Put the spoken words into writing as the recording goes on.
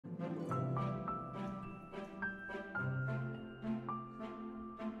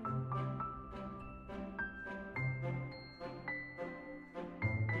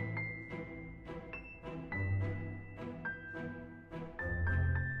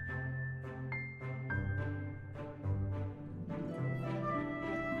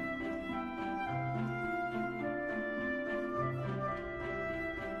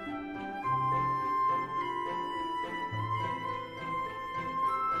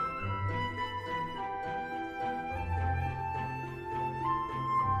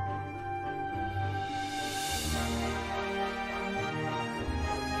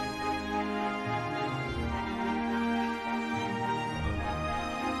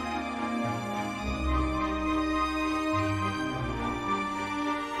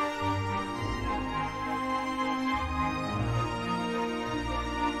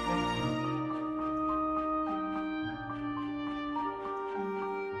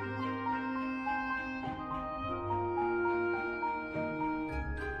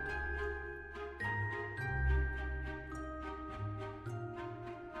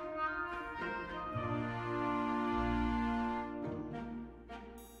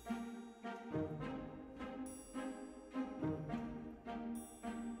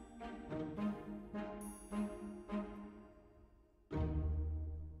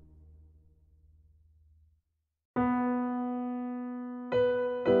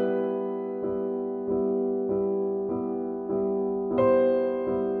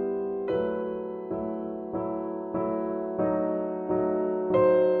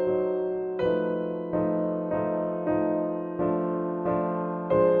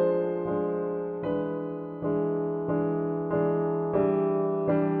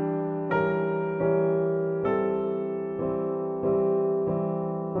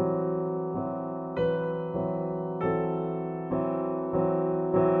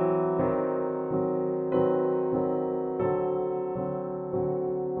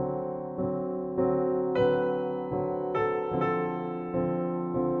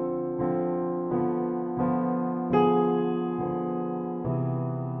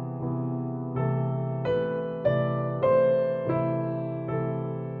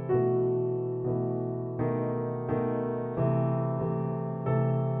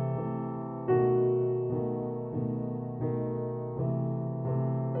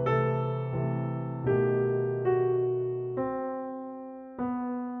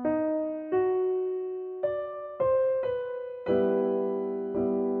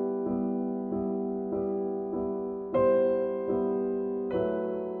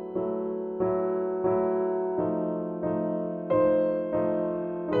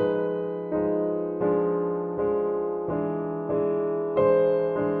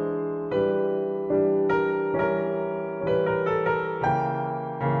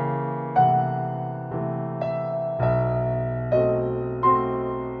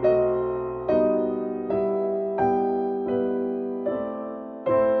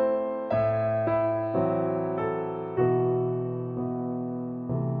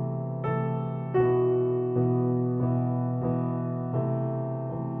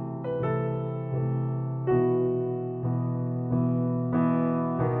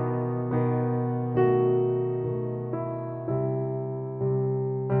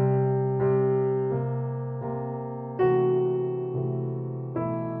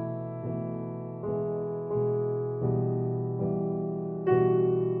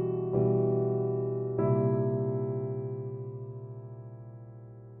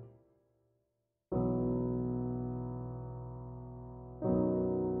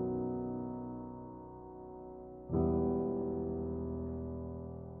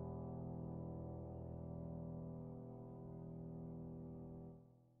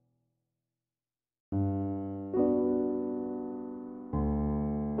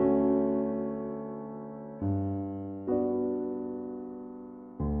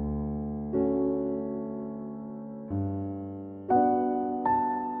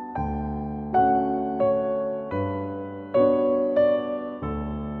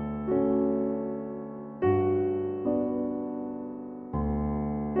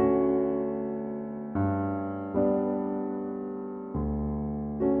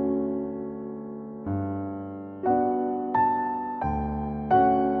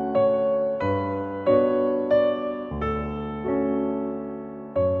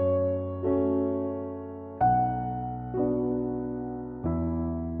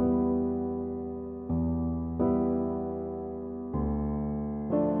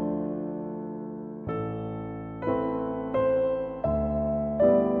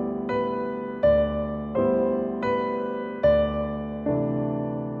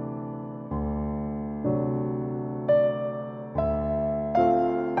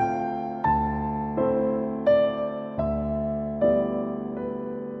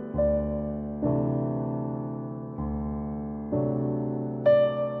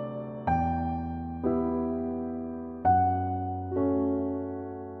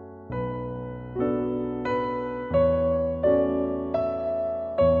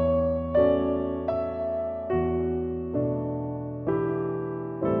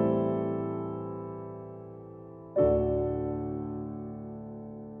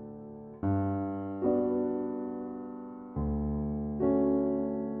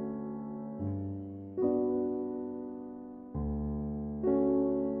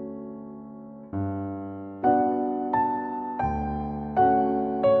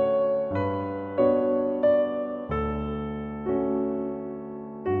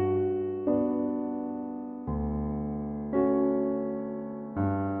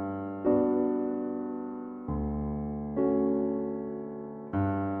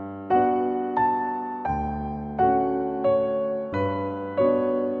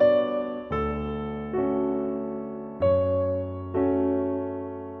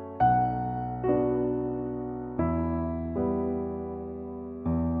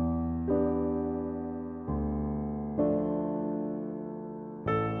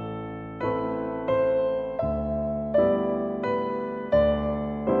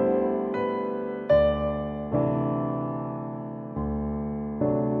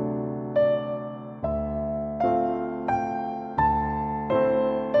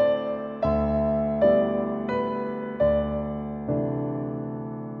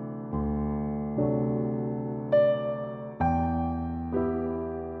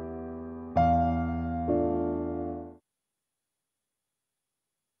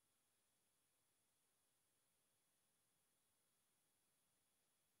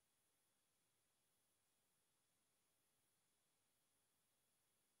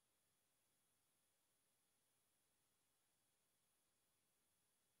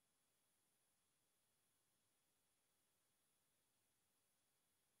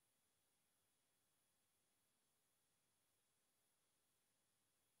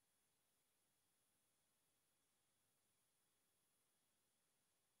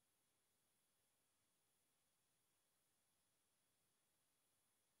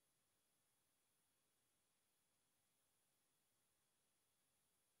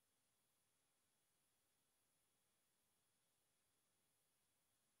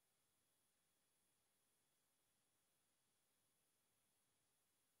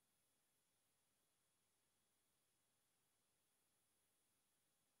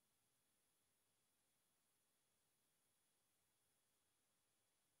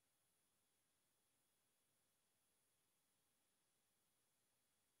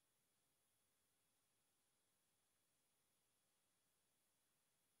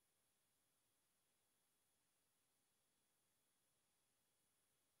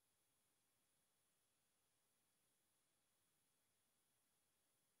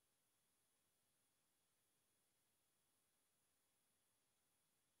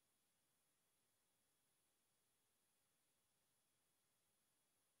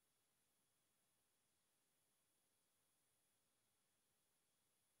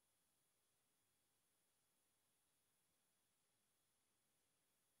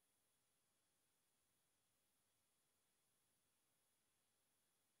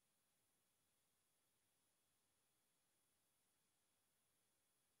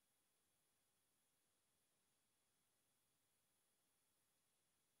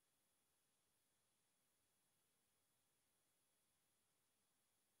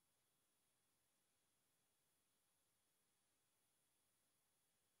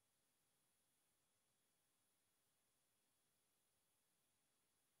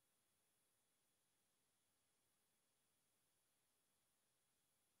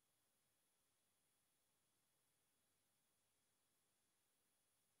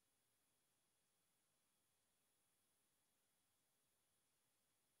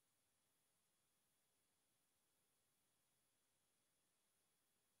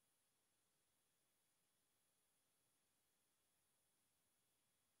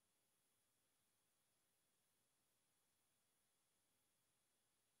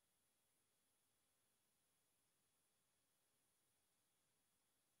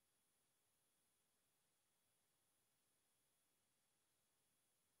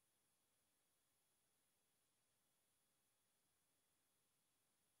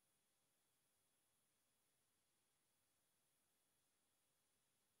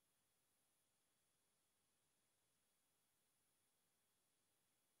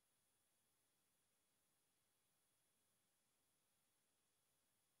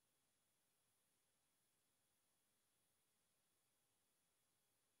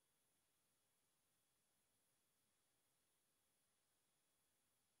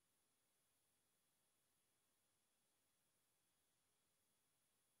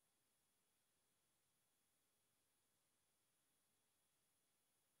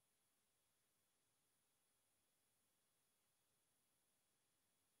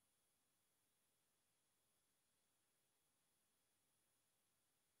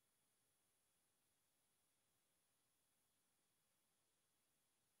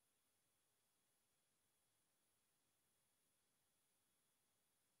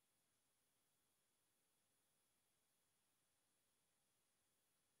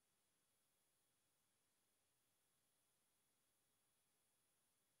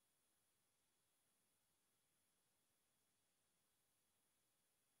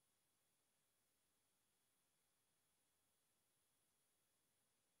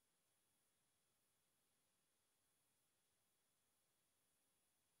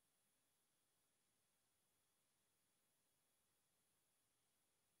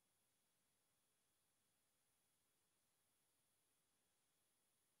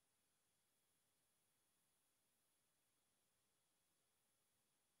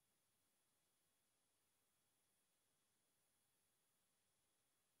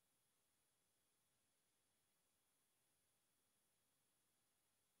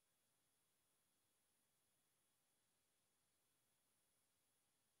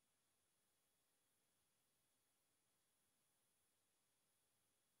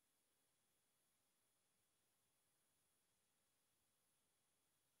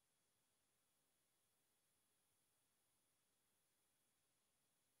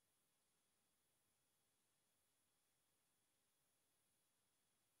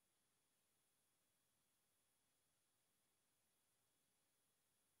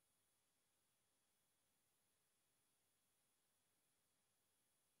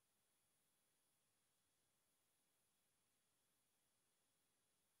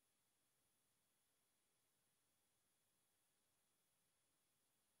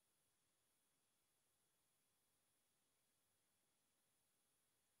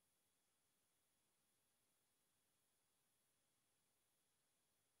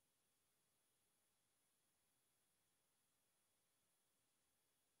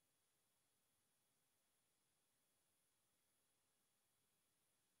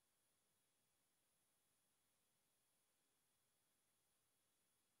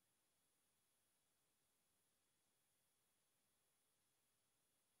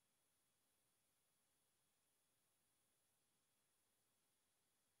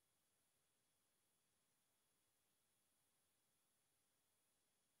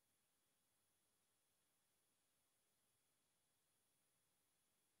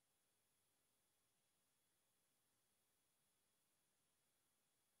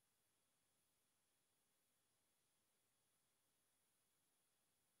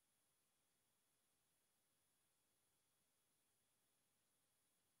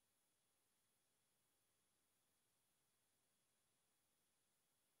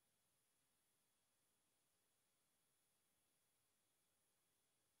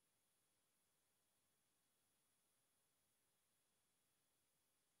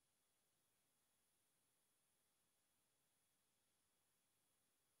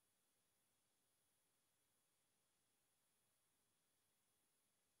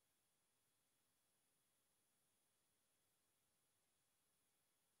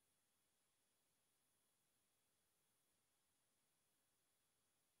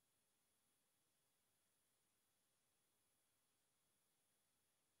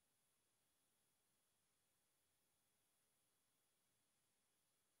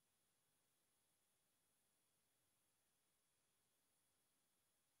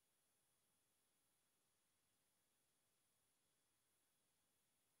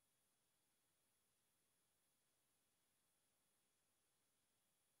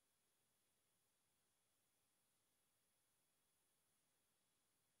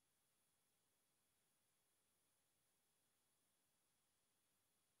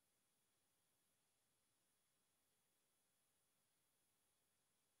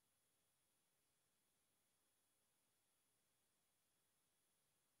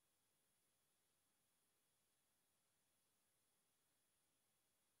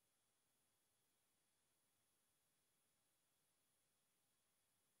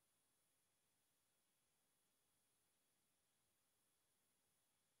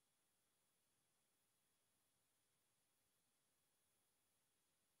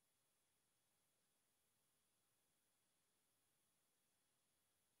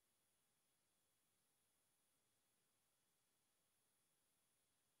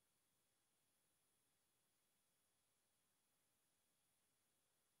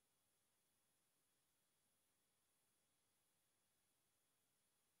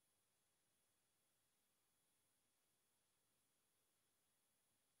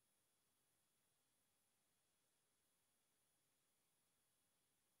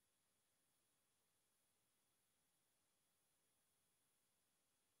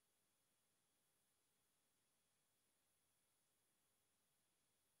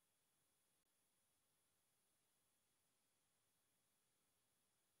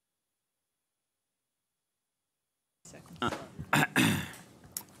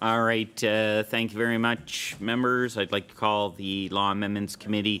All right, thank you very much, members. I'd like to call the Law Amendments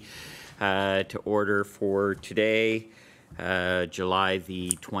Committee to order for today, July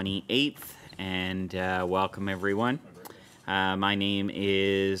the 28th, and welcome everyone. My name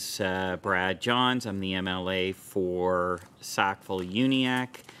is Brad Johns. I'm the MLA for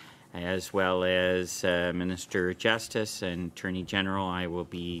Sackville-Uniacke, as well as Minister of Justice and Attorney General. I will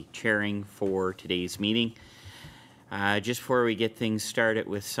be chairing for today's meeting. Just before we get things started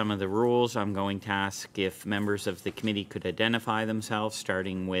with some of the rules, I'm going to ask if members of the committee could identify themselves,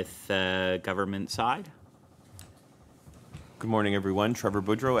 starting with government side. Good morning, everyone. Trevor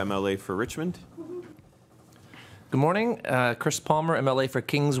Boudreau, MLA for Richmond. Good morning. Chris Palmer, MLA for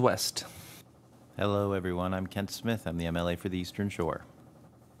Kings West. Hello, everyone. I'm Kent Smith. I'm the MLA for the Eastern Shore.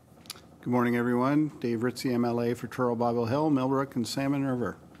 Good morning, everyone. Dave Ritzie, MLA for Truro, Bobble Hill, Millbrook, and Salmon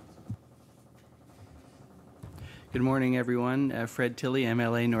River. Good morning, everyone. Fred Tilley,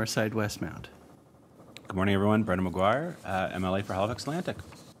 MLA Northside Westmount. Good morning, everyone. Brendan McGuire, MLA for Halifax Atlantic.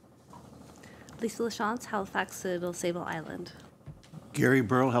 Lisa Lachance, Halifax Citadel, Sable Island. Gary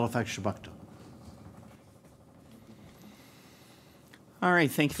Burrow, Halifax Shabukta. All right,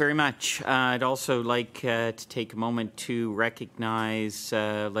 thank you very much. I'd also like to take a moment to recognize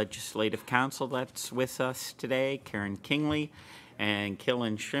Legislative Council that's with us today, Karen Kingley and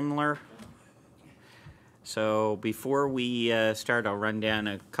Killen Schimler. So before we start, I'll run down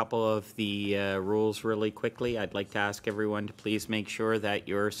a couple of the rules really quickly. I'd like to ask everyone to please make sure that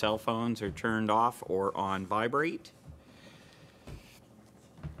your cell phones are turned off or on vibrate.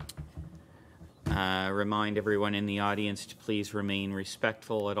 Remind everyone in the audience to please remain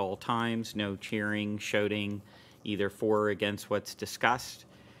respectful at all times. No cheering, shouting, either for or against what's discussed.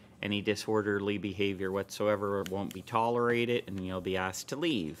 Any disorderly behavior whatsoever won't be tolerated, and you'll be asked to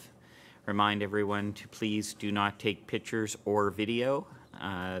leave. Remind everyone to please do not take pictures or video.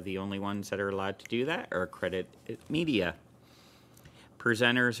 The only ones that are allowed to do that are accredited media.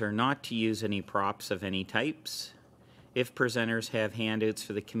 Presenters are not to use any props of any types. If presenters have handouts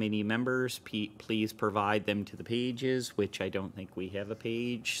for the committee members, please provide them to the pages, which I don't think we have a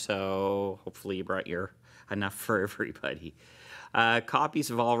page, so hopefully you brought your enough for everybody. Copies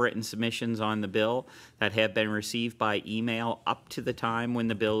of all written submissions on the bill that have been received by email up to the time when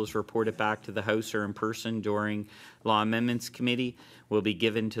the bill is reported back to the House or in person during Law Amendments Committee will be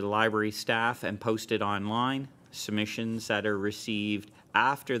given to the library staff and posted online. Submissions that are received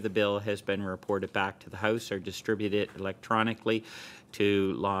after the bill has been reported back to the House are distributed electronically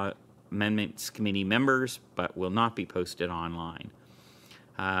to Law Amendments Committee members, but will not be posted online.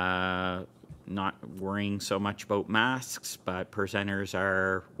 Not worrying so much about masks, but presenters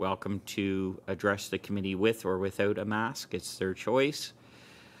are welcome to address the committee with or without a mask. It's their choice.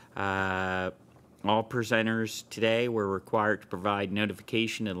 All presenters today were required to provide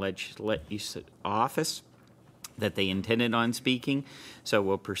notification to the Legislative Office that they intended on speaking, so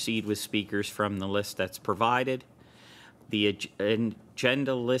we'll proceed with speakers from the list that's provided. The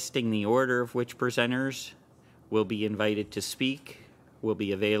agenda listing the order of which presenters will be invited to speak will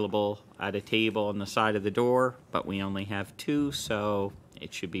be available at a table on the side of the door, but we only have 2, so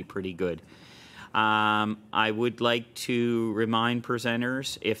it should be pretty good. I would like to remind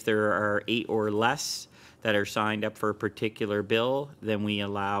presenters, if there are 8 or less that are signed up for a particular bill, then we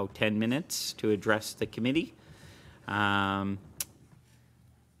allow 10 minutes to address the committee.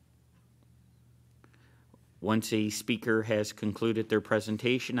 Once a speaker has concluded their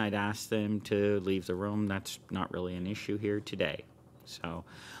presentation, I'd ask them to leave the room. That's not really an issue here today. So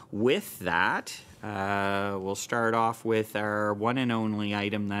with that, we'll start off with our one and only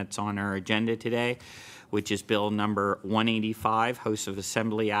item that's on our agenda today, which is Bill number 185, House of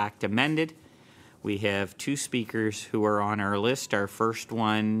Assembly Act amended. We have 2 speakers who are on our list. Our first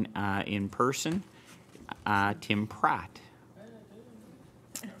one in person, Tim Pratt.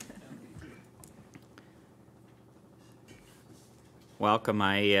 Welcome.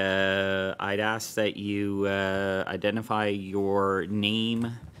 I'd ask that you identify your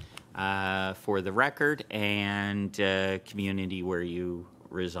name for the record and community where you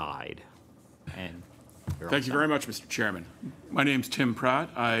reside. And thank you very much, Mr. Chairman. My name's Tim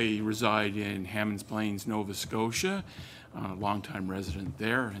Pratt. I reside in Hammonds Plains, Nova Scotia. I'm a longtime resident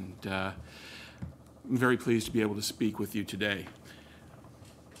there, and I'm very pleased to be able to speak with you today.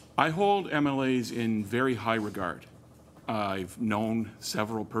 I hold MLAs in very high regard. I've known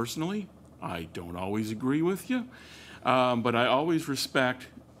several personally. I don't always agree with you, but I always respect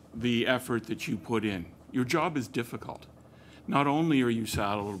the effort that you put in. Your job is difficult. Not only are you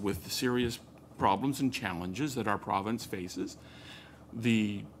saddled with the serious problems and challenges that our province faces,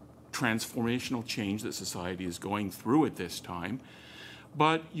 the transformational change that society is going through at this time,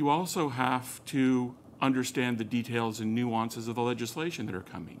 but you also have to understand the details and nuances of the legislation that are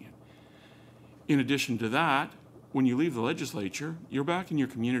coming in. In addition to that, when you leave the legislature, you're back in your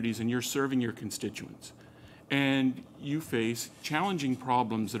communities and you're serving your constituents. And you face challenging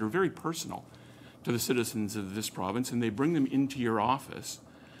problems that are very personal to the citizens of this province, and they bring them into your office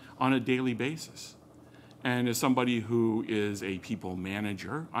on a daily basis. And as somebody who is a people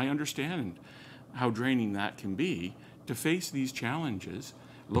manager, I understand how draining that can be to face these challenges,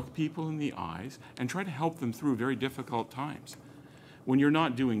 look people in the eyes, and try to help them through very difficult times. When you're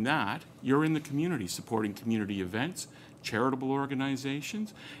not doing that, you're in the community, supporting community events, charitable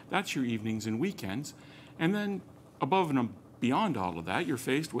organizations. That's your evenings and weekends. And then above and beyond all of that, you're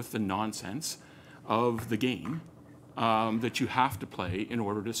faced with the nonsense of the game that you have to play in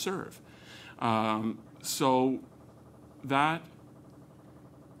order to serve. So that,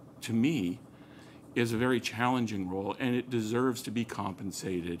 to me, is a very challenging role, and it deserves to be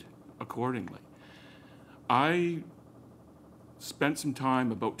compensated accordingly. I spent some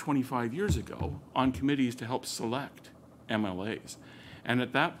time about 25 years ago on committees to help select MLAs. And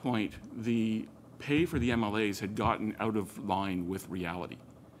at that point, the pay for the MLAs had gotten out of line with reality.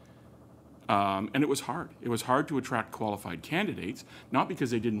 And it was hard. It was hard to attract qualified candidates, not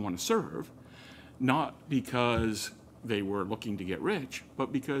because they didn't want to serve, not because they were looking to get rich,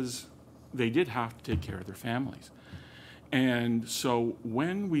 but because they did have to take care of their families. And so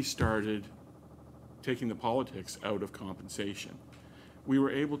when we started taking the politics out of compensation, we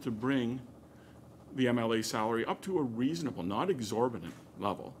were able to bring the MLA salary up to a reasonable, not exorbitant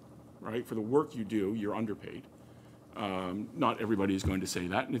level, right? For the work you do, you're underpaid. Not everybody is going to say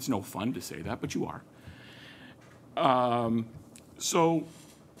that, and it's no fun to say that, but you are. So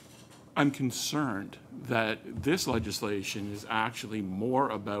I'm concerned that this legislation is actually more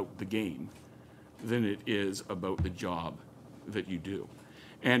about the game than it is about the job that you do.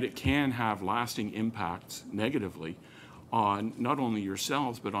 And it can have lasting impacts negatively on not only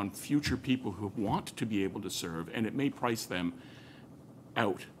yourselves, but on future people who want to be able to serve, and it may price them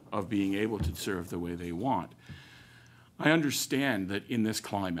out of being able to serve the way they want. I understand that in this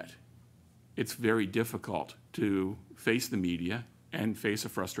climate, it's very difficult to face the media and face a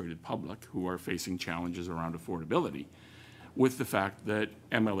frustrated public who are facing challenges around affordability with the fact that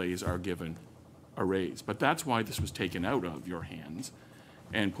MLAs are given a raise. But that's why this was taken out of your hands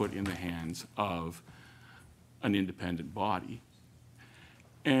and put in the hands of an independent body.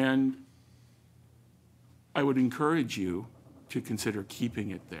 And I would encourage you to consider keeping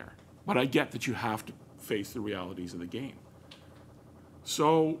it there. But I get that you have to face the realities of the game.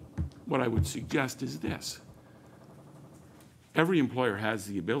 So what I would suggest is this. Every employer has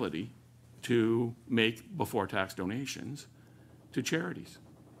the ability to make before-tax donations to charities.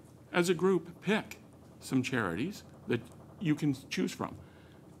 As a group, pick some charities that you can choose from.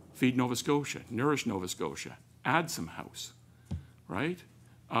 Feed Nova Scotia, Nourish Nova Scotia, Add Some House, right?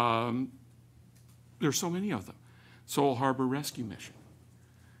 There's so many of them. Soul Harbor Rescue Mission.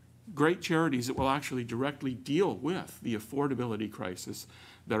 Great charities that will actually directly deal with the affordability crisis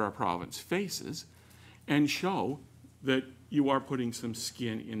that our province faces and show that you are putting some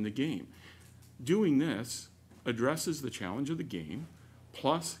skin in the game. Doing this addresses the challenge of the game,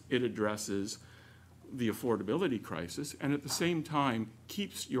 plus it addresses the affordability crisis, and at the same time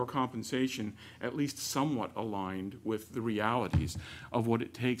keeps your compensation at least somewhat aligned with the realities of what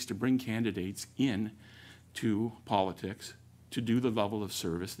it takes to bring candidates in to politics to do the level of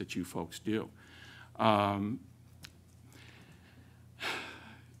service that you folks do. I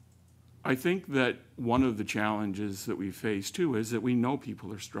think that one of the challenges that we face too is that we know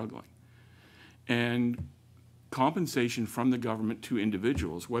people are struggling. And compensation from the government to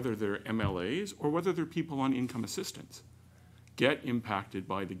individuals, whether they're MLAs or whether they're people on income assistance, get impacted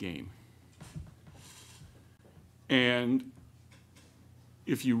by the game. And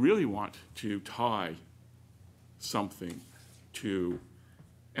if you really want to tie something to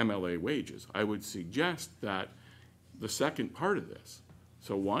MLA wages, I would suggest that the second part of this,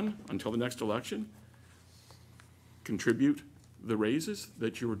 so one, until the next election, contribute the raises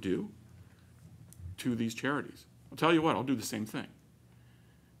that you're due to these charities. I'll tell you what, I'll do the same thing.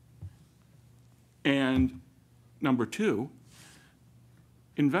 And number two,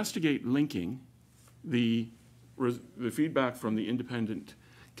 investigate linking the feedback from the independent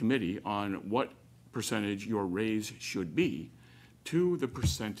committee on what percentage your raise should be to the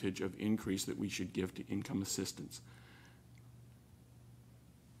percentage of increase that we should give to income assistance.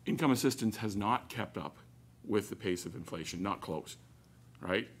 Income assistance has not kept up with the pace of inflation, not close,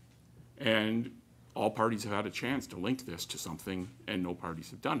 right? And all parties have had a chance to link this to something, and no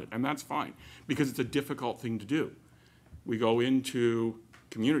parties have done it. And that's fine, because it's a difficult thing to do. We go into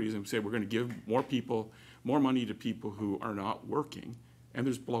communities and say we're going to give more money to people who are not working, and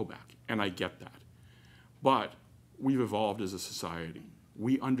there's blowback, and I get that. But we've evolved as a society.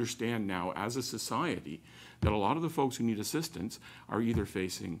 We understand now as a society that a lot of the folks who need assistance are either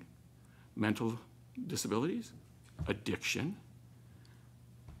facing mental disabilities, addiction,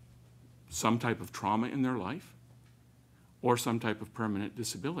 some type of trauma in their life, or some type of permanent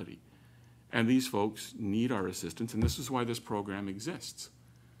disability. And these folks need our assistance, and this is why this program exists.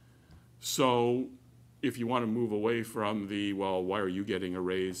 So if you want to move away from the, well, why are you getting a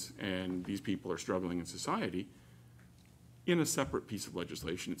raise and these people are struggling in society, in a separate piece of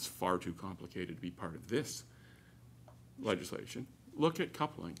legislation, it's far too complicated to be part of this legislation. Look at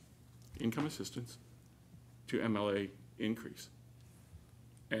coupling income assistance to MLA increase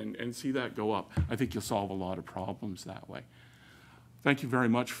and see that go up. I think you'll solve a lot of problems that way. Thank you very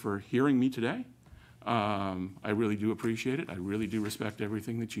much for hearing me today. I really do appreciate it. I really do respect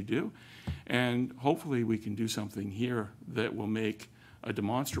everything that you do. And hopefully we can do something here that will make a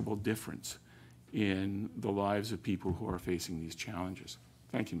demonstrable difference in the lives of people who are facing these challenges.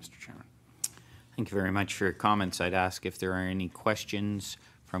 Thank you, Mr. Chairman. Thank you very much for your comments. I'd ask if there are any questions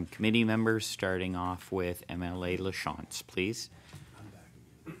from committee members, starting off with MLA Lachance, please.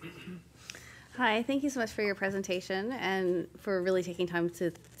 Hi, thank you so much for your presentation and for really taking time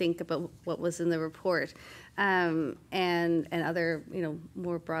to think about what was in the report and other,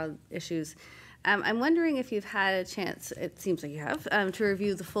 more broad issues. I'm wondering if you've had a chance, it seems like you have, to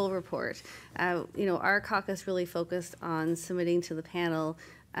review the full report. Our caucus really focused on submitting to the panel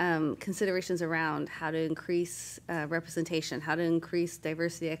considerations around how to increase representation, how to increase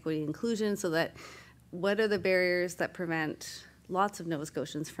diversity, equity, inclusion, so that what are the barriers that prevent lots of Nova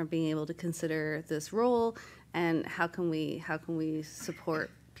Scotians from being able to consider this role, and how can we support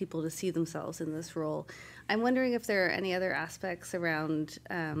people to see themselves in this role. I'm wondering if there are any other aspects around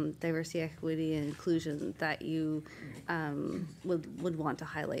diversity, equity, and inclusion that you would want to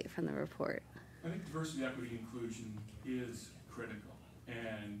highlight from the report. I think diversity, equity, inclusion is critical,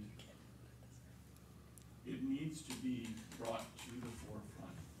 and it needs to be brought to the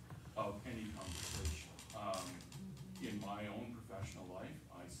forefront of any conversation. In my own professional life,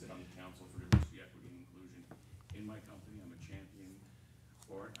 I sit on the Council for Diversity, Equity, and Inclusion. In my company, I'm a champion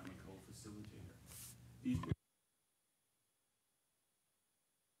for it. I'm a co-facilitator.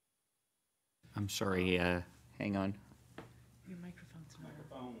 I'm sorry, hang on. Your microphone's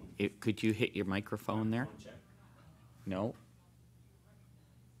not. Could you hit your microphone there? No?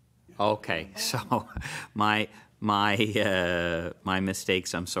 Okay, so my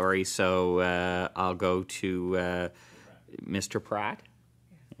mistakes, I'm sorry. So I'll go to Mr. Pratt.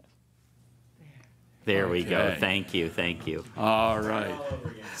 There we go. Thank you. All right.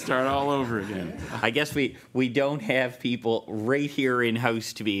 Start all over again. I guess we don't have people right here in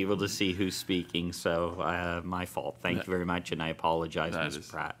house to be able to see who's speaking, so my fault. Thank you very much, and I apologize, Mr.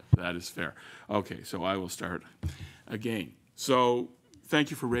 Pratt. That is fair. Okay, so I will start again. So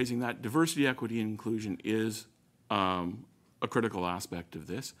thank you for raising that. Diversity, equity, and inclusion is a critical aspect of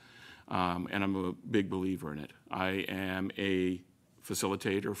this, and I'm a big believer in it. I am a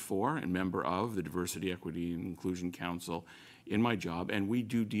facilitator for and member of the Diversity, Equity, and Inclusion Council in my job, and we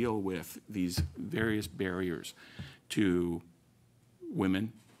do deal with these various barriers to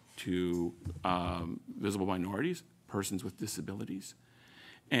women, to visible minorities, persons with disabilities,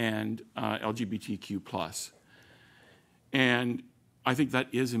 and LGBTQ+. And I think that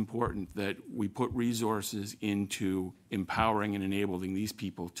is important, that we put resources into empowering and enabling these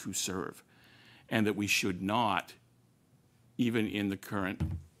people to serve, and that we should not, even in the current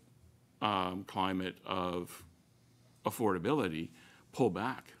climate of affordability, pull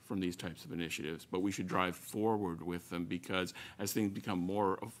back from these types of initiatives, but we should drive forward with them, because as things become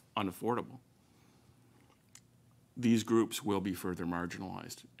more unaffordable, these groups will be further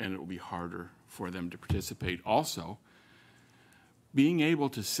marginalized, and it will be harder for them to participate. Also, being able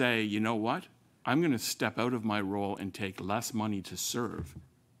to say, you know what, I'm going to step out of my role and take less money to serve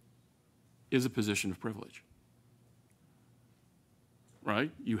is a position of privilege.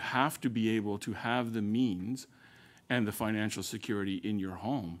 Right? You have to be able to have the means and the financial security in your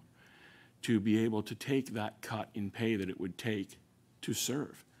home to be able to take that cut in pay that it would take to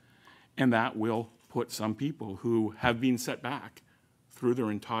serve. And that will put some people who have been set back through their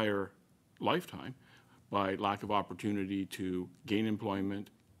entire lifetime by lack of opportunity to gain employment,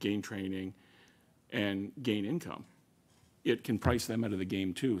 gain training, and gain income. It can price them out of the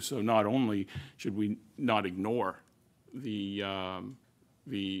game too. So not only should we not ignore the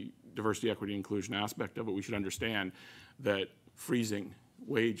diversity, equity, inclusion aspect of it, we should understand that freezing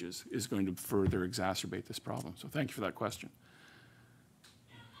wages is going to further exacerbate this problem. So thank you for that question.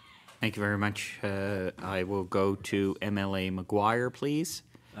 Thank you very much. I will go to MLA McGuire, please.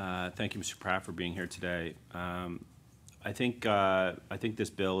 Thank you, Mr. Pratt, for being here today. I think this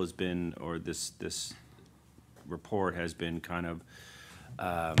bill has been, or this report has been kind of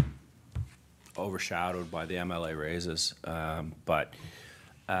overshadowed by the MLA raises. But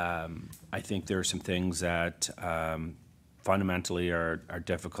I think there are some things that fundamentally are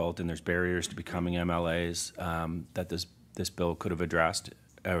difficult, and there's barriers to becoming MLAs that this bill could have addressed,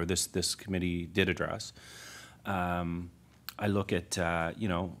 or this committee did address. I look at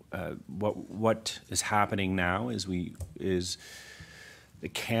what is happening now is the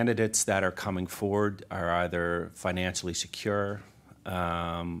candidates that are coming forward are either financially secure,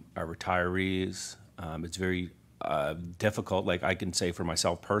 are retirees. It's very difficult. Like I can say for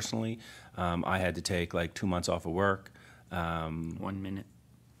myself personally, I had to take like 2 months off of work. 1 minute.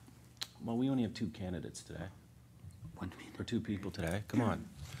 Well, we only have 2 candidates today. 1 minute. For 2 people today. Come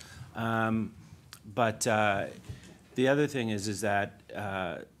on. But the other thing is that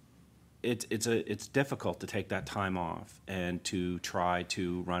it's difficult to take that time off and to try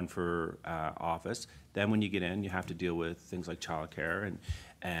to run for office. Then when you get in, you have to deal with things like childcare,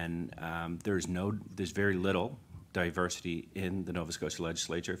 and there's very little diversity in the Nova Scotia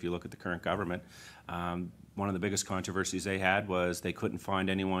legislature. If you look at the current government, one of the biggest controversies they had was they couldn't find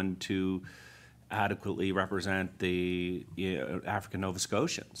anyone to adequately represent the African Nova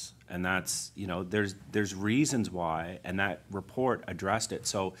Scotians, and that's there's reasons why, and that report addressed it.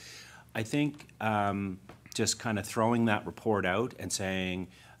 So I think just kind of throwing that report out and saying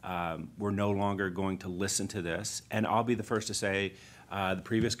we're no longer going to listen to this, and I'll be the first to say the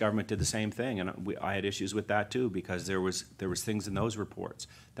previous government did the same thing, and I had issues with that too, because there was things in those reports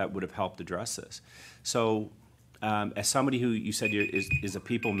that would have helped address this. So as somebody who you said is a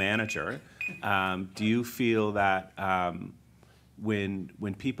people manager, do you feel that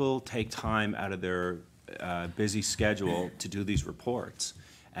when people take time out of their busy schedule to do these reports,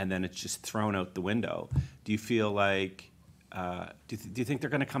 and then it's just thrown out the window, do you feel like, do you think they're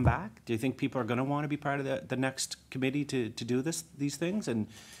going to come back? Do you think people are going to want to be part of the next committee to do these things and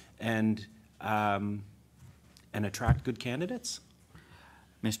attract good candidates?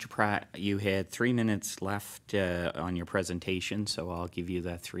 Mr. Pratt, you had 3 minutes left on your presentation, so I'll give you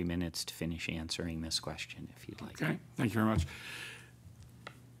that 3 minutes to finish answering this question, if you'd like. Okay, thank you very much.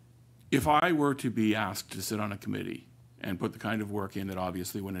 If I were to be asked to sit on a committee and put the kind of work in that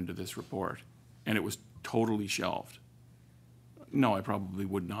obviously went into this report, and it was totally shelved, no, I probably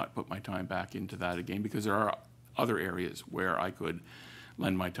would not put my time back into that again, because there are other areas where I could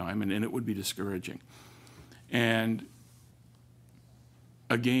lend my time, and it would be discouraging. And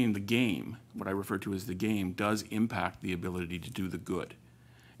again, the game, what I refer to as the game, does impact the ability to do the good.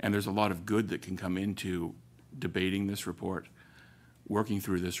 And there's a lot of good that can come into debating this report, working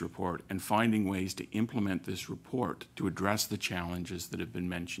through this report, and finding ways to implement this report to address the challenges that have been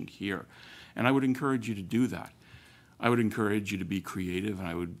mentioned here. And I would encourage you to do that. I would encourage you to be creative, and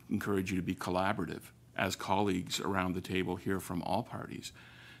I would encourage you to be collaborative as colleagues around the table here from all parties,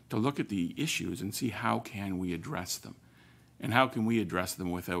 to look at the issues and see how can we address them. And how can we address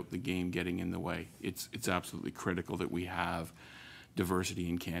them without the game getting in the way? It's absolutely critical that we have diversity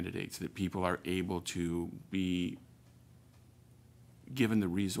in candidates, that people are able to be given the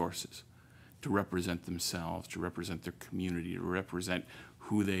resources to represent themselves, to represent their community, to represent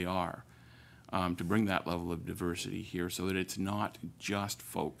who they are, to bring that level of diversity here, so that it's not just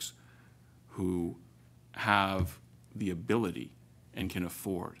folks who have the ability and can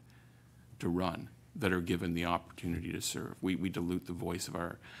afford to run that are given the opportunity to serve. We dilute the voice of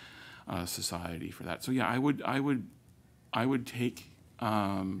our society for that. So yeah, I would take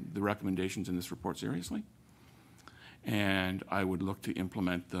the recommendations in this report seriously, and I would look to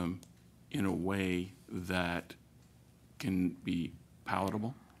implement them in a way that can be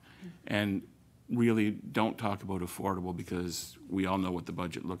palatable. And really don't talk about affordable, because we all know what the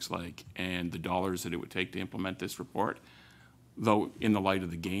budget looks like, and the dollars that it would take to implement this report, though in the light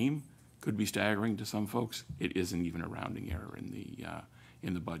of the game could be staggering to some folks, it isn't even a rounding error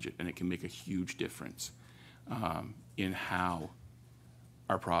in the budget, and it can make a huge difference in how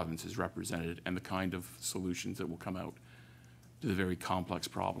our province is represented and the kind of solutions that will come out to the very complex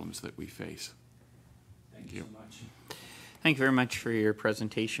problems that we face. Thank you so much. Thank you very much for your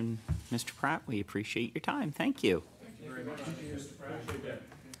presentation, Mr. Pratt. We appreciate your time. Thank you. Thank you very much, Mr.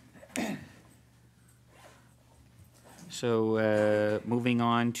 Pratt. So moving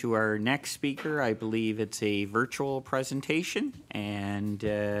on to our next speaker, I believe it's a virtual presentation,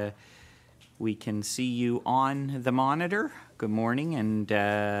 and we can see you on the monitor. Good morning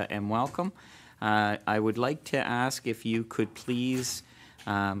and welcome. I would like to ask if you could please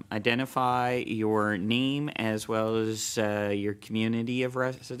identify your name as well as your community of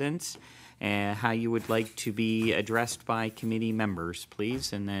residence, and how you would like to be addressed by committee members,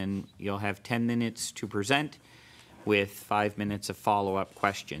 please. And then you'll have 10 minutes to present with 5 minutes of follow-up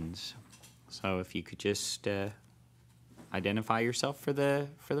questions. So if you could just identify yourself for the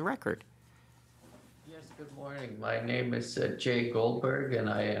record. Yes, good morning. My name is Jay Goldberg, and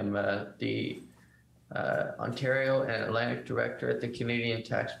I am the Ontario and Atlantic Director at the Canadian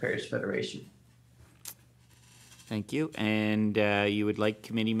Taxpayers Federation. Thank you. And you would like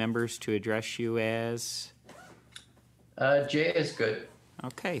committee members to address you as? Jay is good.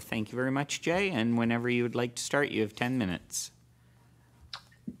 Okay, thank you very much, Jay. And whenever you would like to start, you have 10 minutes.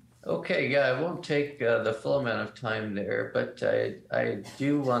 Okay, yeah, I won't take the full amount of time there, but I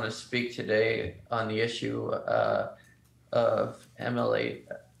do want to speak today on the issue of MLA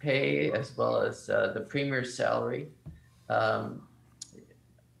pay as well as the Premier's salary. I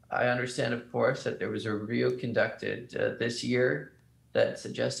understand, of course, that there was a review conducted this year that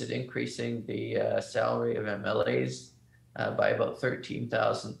suggested increasing the salary of MLAs by about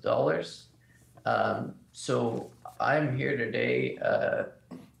 $13,000. So I'm here today to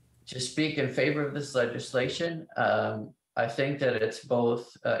speak in favor of this legislation. I think that it's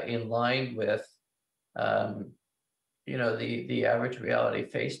both in line with, the average reality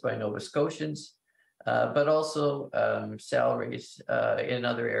faced by Nova Scotians, but also salaries in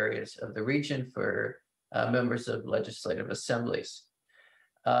other areas of the region for members of legislative assemblies.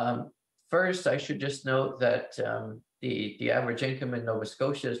 First, I should just note that the average income in Nova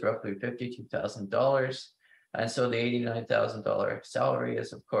Scotia is roughly $52,000. And so the $89,000 salary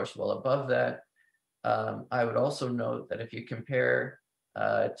is, of course, well above that. I would also note that if you compare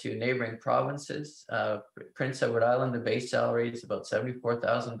to neighboring provinces, Prince Edward Island, the base salary is about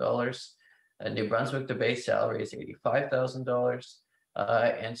 $74,000. New Brunswick, the base salary is $85,000.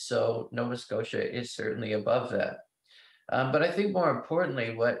 And so Nova Scotia is certainly above that. But I think more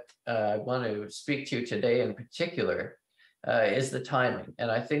importantly, what I want to speak to today in particular is the timing. And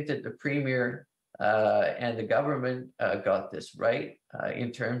I think that the Premier and the government got this right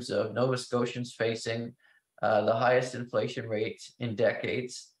in terms of Nova Scotians facing the highest inflation rates in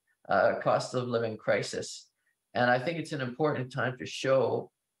decades, cost of living crisis. And I think it's an important time to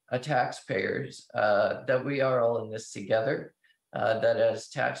show taxpayers that we are all in this together, that as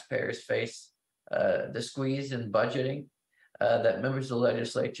taxpayers face the squeeze in budgeting, that members of the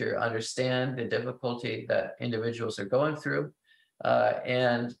legislature understand the difficulty that individuals are going through,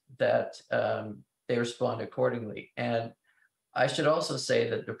 and that they respond accordingly. And I should also say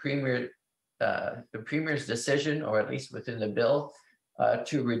that the Premier's decision, or at least within the bill,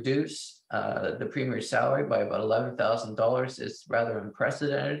 to reduce the Premier's salary by about $11,000 is rather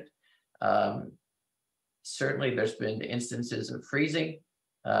unprecedented. Certainly, there's been instances of freezing.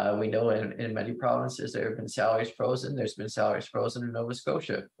 We know in many provinces there have been salaries frozen. There's been salaries frozen in Nova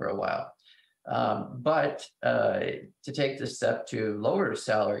Scotia for a while. But to take the step to lower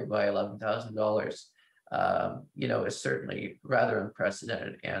salary by $11,000, is certainly rather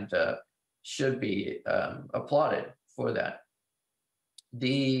unprecedented and should be applauded for that.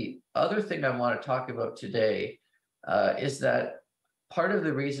 The other thing I want to talk about today is that part of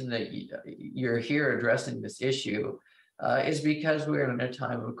the reason that you're here addressing this issue is because we're in a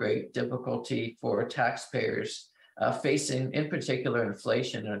time of great difficulty for taxpayers facing, in particular,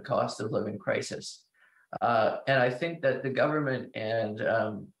 inflation and a cost of living crisis. And I think that the government and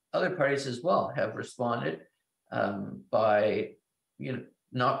other parties as well have responded by,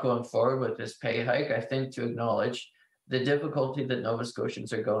 not going forward with this pay hike, I think, to acknowledge the difficulty that Nova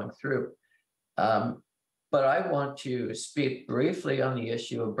Scotians are going through. But I want to speak briefly on the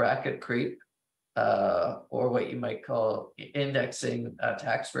issue of bracket creep, or what you might call indexing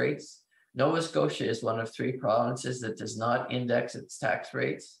tax rates. Nova Scotia is one of 3 provinces that does not index its tax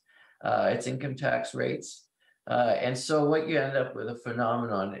rates, its income tax rates. And so what you end up with a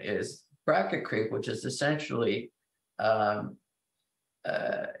phenomenon is bracket creep, which is essentially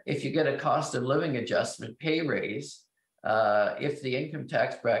if you get a cost of living adjustment pay raise, if the income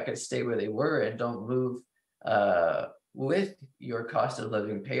tax brackets stay where they were and don't move with your cost of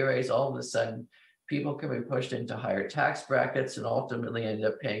living pay raise, all of a sudden people can be pushed into higher tax brackets and ultimately end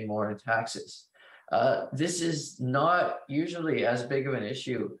up paying more in taxes. This is not usually as big of an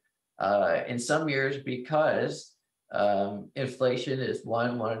issue in some years because inflation is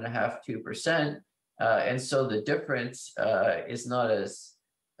 1.5%, 2%, And so the difference is not as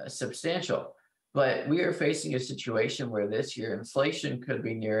substantial. But we are facing a situation where this year inflation could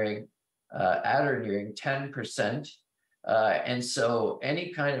be nearing at or nearing 10%. And so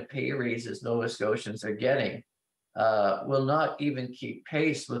any kind of pay raises Nova Scotians are getting will not even keep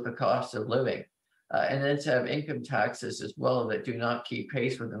pace with the cost of living. And then to have income taxes as well that do not keep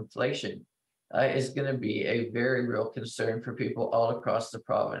pace with inflation is going to be a very real concern for people all across the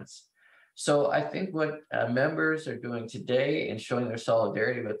province. So I think what members are doing today in showing their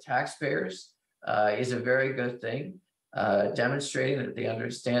solidarity with taxpayers is a very good thing, demonstrating that they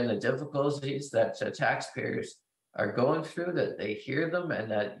understand the difficulties that taxpayers are going through, that they hear them,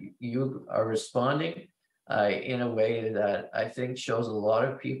 and that you are responding in a way that I think shows a lot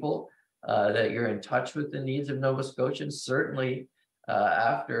of people that you're in touch with the needs of Nova Scotians. Certainly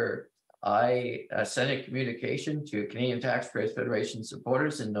after I sent a communication to Canadian Taxpayers Federation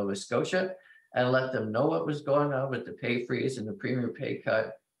supporters in Nova Scotia and let them know what was going on with the pay freeze and the premier pay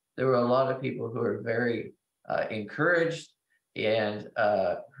cut, there were a lot of people who were very encouraged and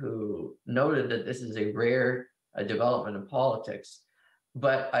who noted that this is a rare development in politics.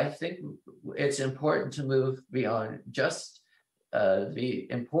 But I think it's important to move beyond just the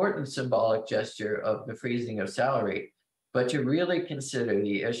important symbolic gesture of the freezing of salary, but to really consider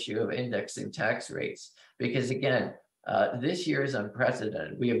the issue of indexing tax rates. Because again, this year is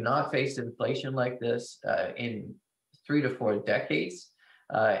unprecedented. We have not faced inflation like this in 3 to 4 decades.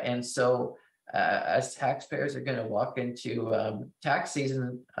 And so as taxpayers are going to walk into tax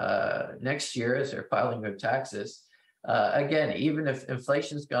season next year as they're filing their taxes, again, even if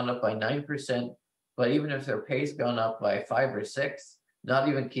inflation's gone up by 9%, but even if their pay's gone up by 5 or 6, not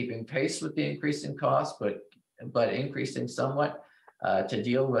even keeping pace with the increase in cost, but increasing somewhat to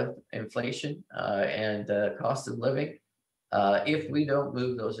deal with inflation and cost of living. If we don't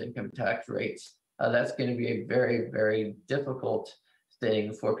move those income tax rates, that's going to be a very, very difficult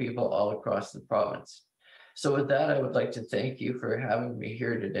thing for people all across the province. So with that, I would like to thank you for having me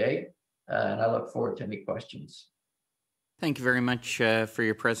here today, and I look forward to any questions. Thank you very much for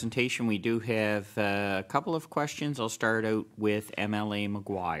your presentation. We do have a couple of questions. I'll start out with MLA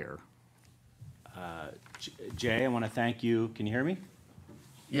McGuire. Jay, I want to thank you. Can you hear me?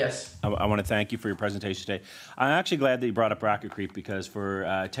 Yes. I want to thank you for your presentation today. I'm actually glad that you brought up Bracket Creek because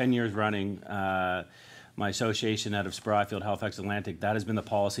for 10 years running, my association out of Spryfield, Halifax Atlantic, that has been the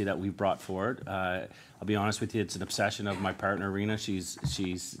policy that we've brought forward. I'll be honest with you, it's an obsession of my partner, Rena. She's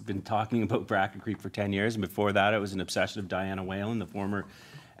been talking about Bracket Creek for 10 years, and before that, it was an obsession of Diana Whalen, the former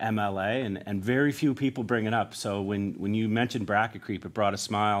MLA, and very few people bring it up. So when you mentioned Bracket Creek, it brought a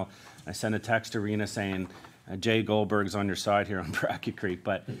smile. I sent a text to Rena saying, Jay Goldberg's on your side here on Bracket Creek.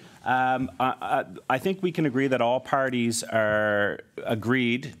 But I think we can agree that all parties are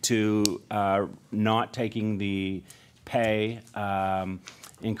agreed to not taking the pay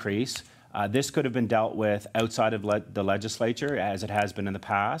increase. This could have been dealt with outside of the legislature, as it has been in the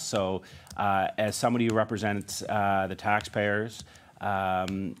past. So as somebody who represents the taxpayers,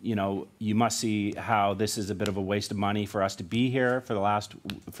 you know, you must see how this is a bit of a waste of money for us to be here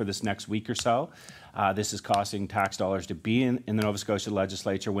for this next week or so. This is costing tax dollars to be in the Nova Scotia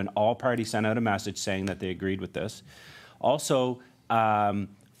legislature when all parties sent out a message saying that they agreed with this. Also,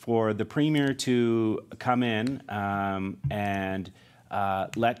 for the Premier to come in and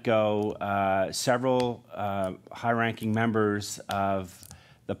let go several high-ranking members of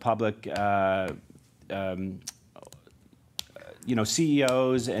the public, you know,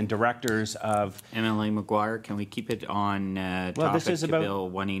 CEOs and directors of... MLA McGuire, can we keep it on topic to Bill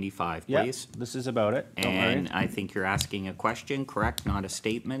 185, please? Yeah, this is about it. And I think you're asking a question, correct? Not a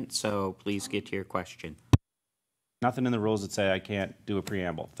statement, so please get to your question. Nothing in the rules that say I can't do a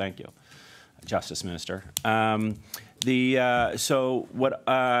preamble. Thank you, Justice Minister. So what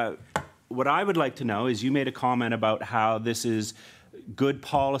I would like to know is you made a comment about how this is good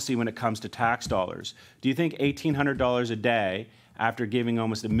policy when it comes to tax dollars. Do you think $1,800 a day, after giving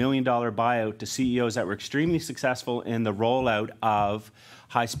almost $1 million buyout to CEOs that were extremely successful in the rollout of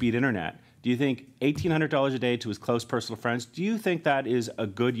high-speed internet, do you think $1,800 a day to his close personal friends, do you think that is a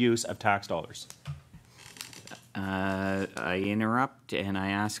good use of tax dollars? I interrupt and I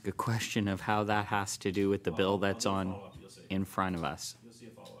ask a question of how that has to do with the bill that's on in front of us. You'll see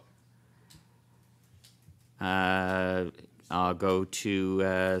a follow-up. I'll go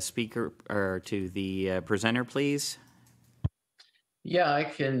to speaker or to the presenter, please. Yeah, I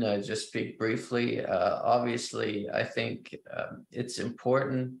can just speak briefly. Obviously, I think it's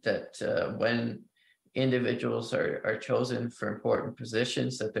important that when individuals are chosen for important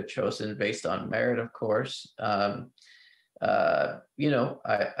positions, that they're chosen based on merit, of course.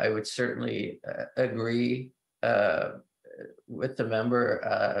 I would certainly agree with the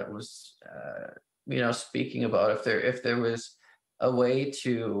member was speaking about if there was a way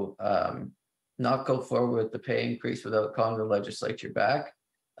to not go forward with the pay increase without calling the legislature back.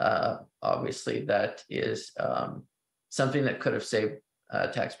 Obviously, that is something that could have saved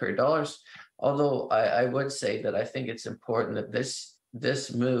taxpayer dollars. Although I would say that I think it's important that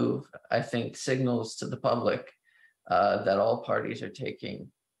this move, I think, signals to the public that all parties are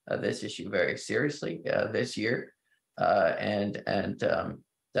taking this issue very seriously this year, and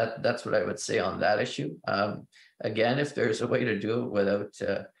that's what I would say on that issue. Again, if there's a way to do it without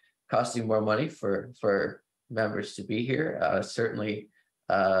costing more money for members to be here, certainly,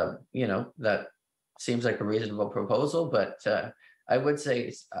 that seems like a reasonable proposal. But I would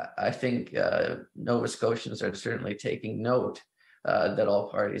say I think Nova Scotians are certainly taking note that all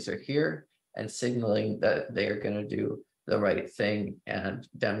parties are here and signaling that they are going to do the right thing and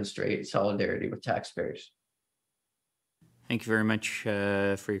demonstrate solidarity with taxpayers. Thank you very much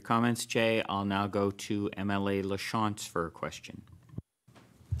for your comments, Jay. I'll now go to MLA Lachance for a question.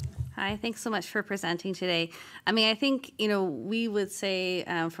 Hi, thanks so much for presenting today. I mean, I think, we would say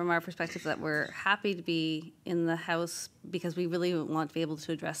from our perspective that we're happy to be in the House because we really want to be able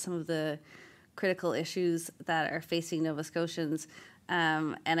to address some of the critical issues that are facing Nova Scotians.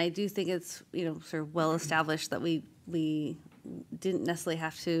 And I do think it's, sort of well established that we didn't necessarily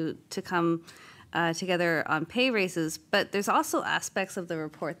have to come together on pay raises, but there's also aspects of the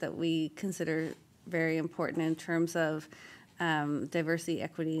report that we consider very important in terms of diversity,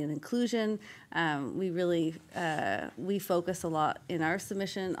 equity, and inclusion. We really we focus a lot in our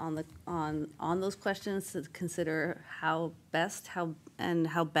submission on those questions to consider how to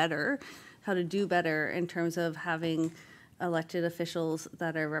do better in terms of having elected officials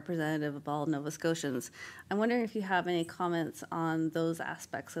that are representative of all Nova Scotians. I'm wondering if you have any comments on those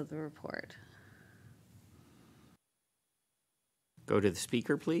aspects of the report. Go to the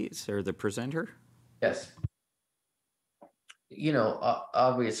speaker, please, or the presenter. Yes.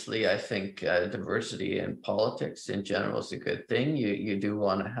 Obviously, I think diversity in politics in general is a good thing. You do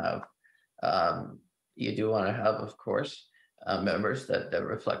want to have, of course, members that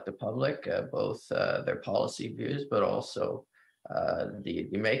reflect the public, both their policy views, but also the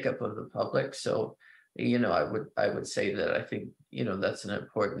makeup of the public. So, I would say that I think that's an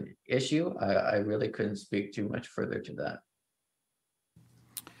important issue. I really couldn't speak too much further to that.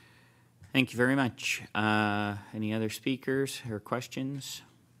 Thank you very much. Any other speakers or questions?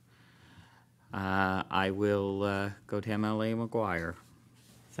 I will go to MLA McGuire.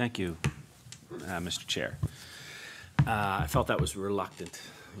 Thank you, Mr. Chair. I felt that was reluctant.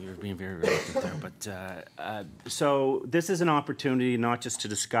 You were being very reluctant there. But so this is an opportunity not just to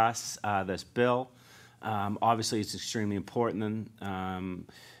discuss this bill. Obviously, it's extremely important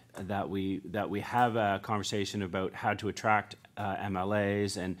that we have a conversation about how to attract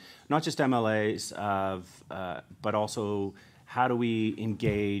MLAs, and not just MLAs, but also how do we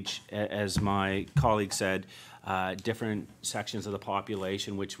engage, as my colleague said, different sections of the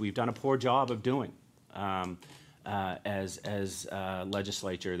population, which we've done a poor job of doing as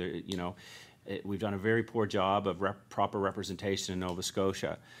legislature. We've done a very poor job of proper representation in Nova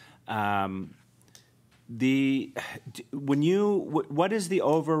Scotia. What is the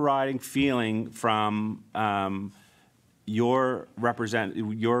overriding feeling from your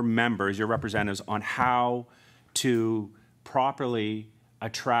members, your representatives, on how to properly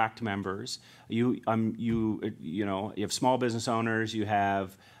attract members? You have small business owners, you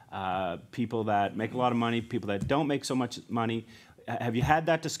have people that make a lot of money, people that don't make so much money. Have you had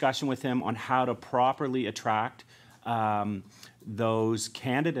that discussion with him on how to properly attract those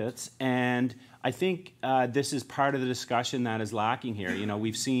candidates? And I think this is part of the discussion that is lacking here.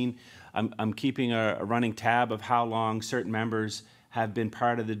 We've seen, I'm keeping a running tab of how long certain members have been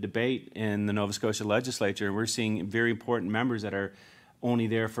part of the debate in the Nova Scotia legislature, and we're seeing very important members that are only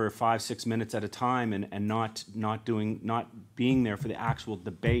there for 5-6 minutes at a time and not being there for the actual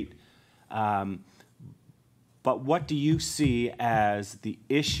debate. But what do you see as the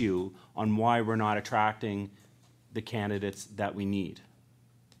issue on why we're not attracting the candidates that we need?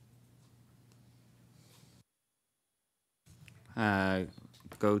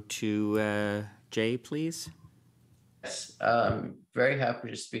 Go to Jay, please. Yes, very happy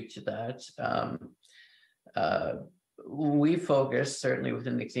to speak to that. We focus, certainly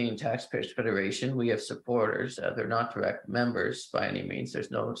within the Canadian Taxpayers Federation, we have supporters. They're not direct members by any means.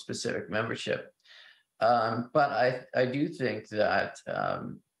 There's no specific membership. But I do think that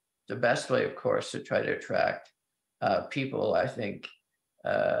the best way, of course, to try to attract people, I think,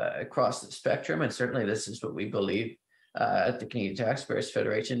 across the spectrum, and certainly this is what we believe at the Canadian Taxpayers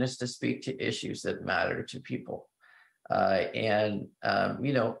Federation is to speak to issues that matter to people. You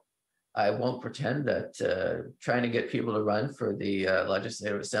know, I won't pretend that trying to get people to run for the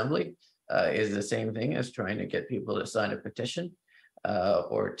Legislative Assembly is the same thing as trying to get people to sign a petition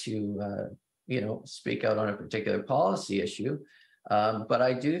or to, you know, speak out on a particular policy issue. But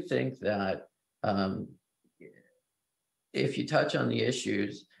I do think that if you touch on the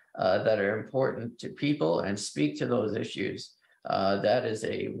issues that are important to people and speak to those issues, that is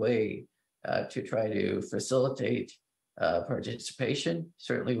a way to try to facilitate participation.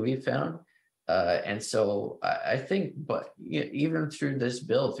 Certainly we've found. And so I think, but even through this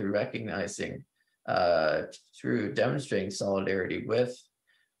bill, through recognizing, through demonstrating solidarity with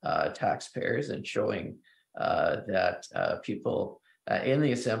taxpayers and showing that people in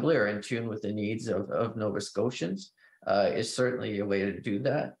the Assembly are in tune with the needs of Nova Scotians is certainly a way to do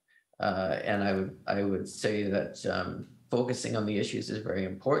that. And I would say that focusing on the issues is very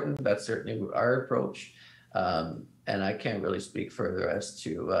important. That's certainly our approach. And I can't really speak further as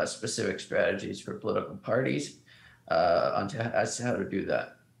to specific strategies for political parties as to how to do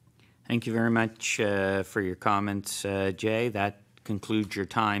that. Thank you very much for your comments, Jay. That concludes your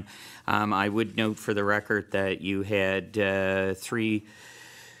time. I would note for the record that you had 3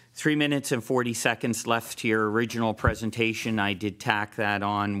 minutes and 40 seconds left to your original presentation. I did tack that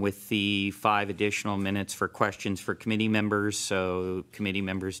on with the 5 additional minutes for questions for committee members. So committee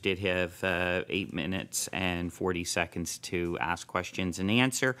members did have 8 minutes and 40 seconds to ask questions and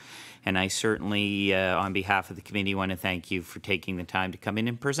answer. And I certainly, on behalf of the committee, want to thank you for taking the time to come in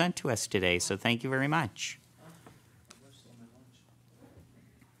and present to us today. So thank you very much.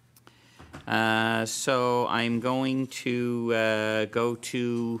 So I'm going to go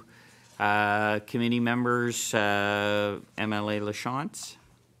to committee members, MLA Lachance.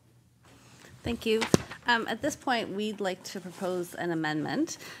 Thank you. At this point, we'd like to propose an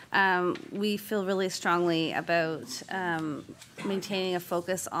amendment. We feel really strongly about maintaining a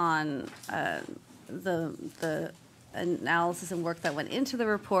focus on the analysis and work that went into the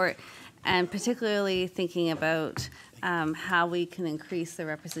report, and particularly thinking about how we can increase the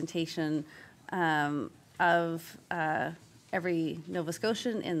representation of every Nova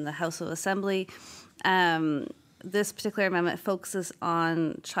Scotian in the House of Assembly. This particular amendment focuses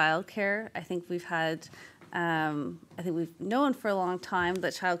on childcare. I think we've known for a long time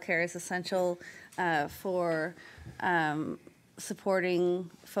that childcare is essential for supporting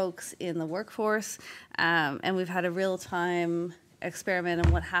folks in the workforce, and we've had a real-time experiment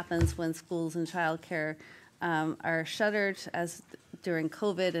on what happens when schools and childcare are shuttered as during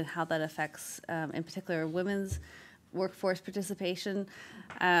COVID, and how that affects, in particular, women's workforce participation.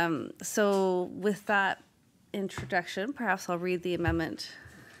 So with that introduction, perhaps I'll read the amendment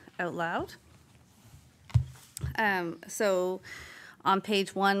out loud. So on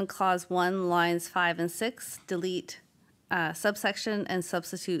page 1, clause 1, lines 5 and 6, delete subsection and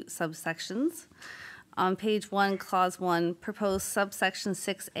substitute subsections. On page 1, clause 1, propose subsection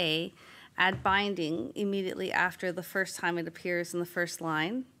 6A, add binding immediately after the first time it appears in the first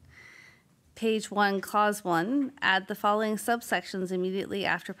line. Page 1, clause 1, add the following subsections immediately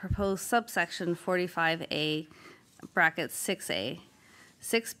after proposed subsection 45A, brackets 6A.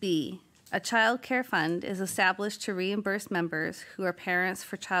 6B, a child care fund is established to reimburse members who are parents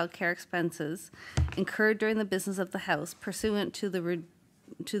for child care expenses incurred during the business of the House pursuant to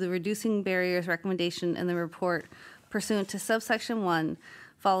the reducing barriers recommendation in the report pursuant to subsection 1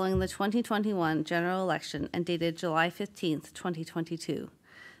 following the 2021 general election and dated July 15th, 2022.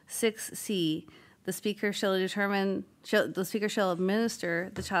 6C, the Speaker shall administer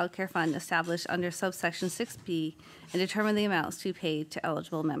the child care fund established under subsection 6B and determine the amounts to be paid to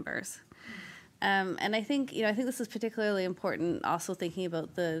eligible members. And I think this is particularly important, also thinking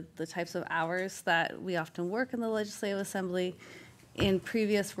about the types of hours that we often work in the Legislative Assembly. In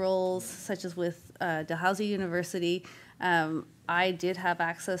previous roles, such as with Dalhousie University, I did have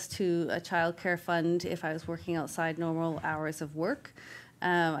access to a child care fund if I was working outside normal hours of work.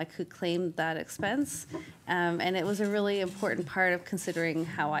 I could claim that expense, and it was a really important part of considering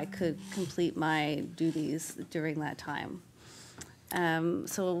how I could complete my duties during that time.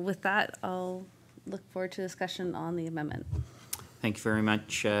 So with that, I'll look forward to discussion on the amendment. Thank you very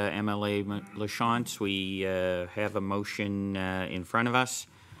much, MLA Lachance. We have a motion in front of us.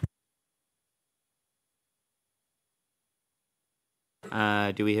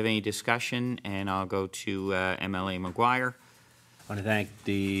 Do we have any discussion? And I'll go to MLA Maguire. I want to thank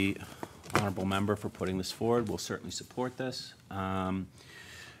the honourable member for putting this forward. We'll certainly support this. I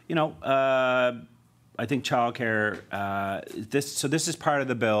I think childcare. This is part of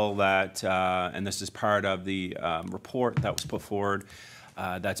the bill that, and this is part of the report that was put forward.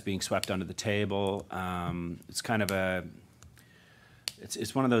 That's being swept under the table. It's kind of a.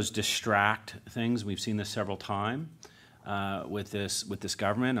 It's one of those distract things. We've seen this several times with this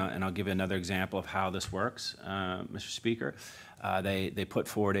government, and I'll give you another example of how this works, Mr. Speaker. They put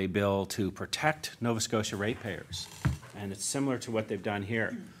forward a bill to protect Nova Scotia ratepayers, and it's similar to what they've done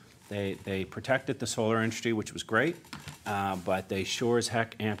here. They protected the solar industry, which was great, but they sure as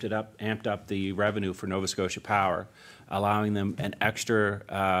heck amped up the revenue for Nova Scotia Power, allowing them an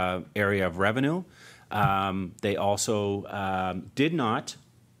extra area of revenue. They also did not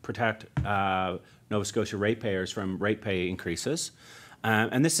protect Nova Scotia ratepayers from rate pay increases,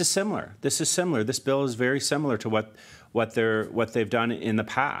 and this is similar. This bill is very similar to what they've done in the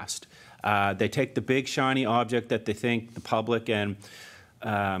past. They take the big shiny object that they think the public and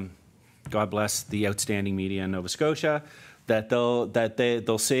God bless the outstanding media in Nova Scotia, that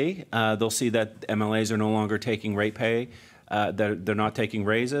they'll see. They'll see that MLAs are no longer taking rate pay, they're not taking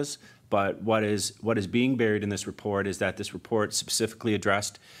raises. But what is being buried in this report is that this report specifically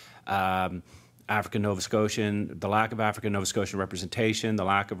addressed African Nova Scotian, the lack of African Nova Scotian representation, the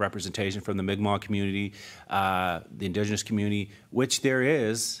lack of representation from the Mi'kmaq community, the Indigenous community, which there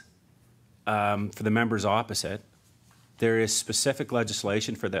is for the members opposite. There is specific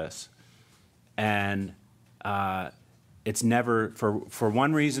legislation for this. And it's never, for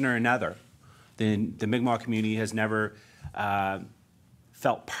one reason or another, the Mi'kmaq community has never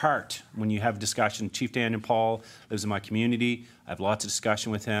felt part when you have discussion. Chief Daniel Paul lives in my community. I have lots of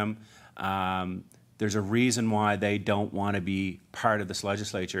discussion with him. There's a reason why they don't want to be part of this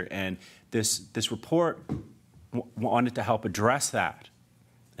legislature. And this report wanted to help address that.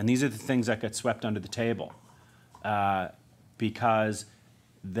 And these are the things that got swept under the table because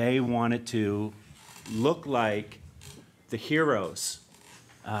they wanted to look like the heroes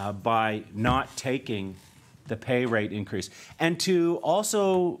by not taking the pay rate increase. And to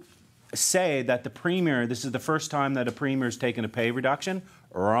also say that the Premier, this is the first time that a Premier has taken a pay reduction,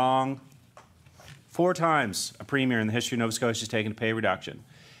 wrong. 4 times a Premier in the history of Nova Scotia has taken a pay reduction.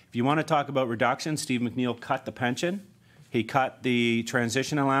 If you want to talk about reduction, Steve McNeil cut the pension, he cut the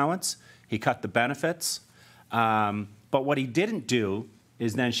transition allowance, he cut the benefits, but what he didn't do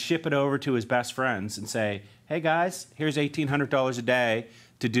is then ship it over to his best friends and say, hey guys, here's $1,800 a day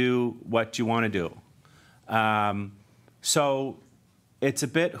to do what you want to do. So it's a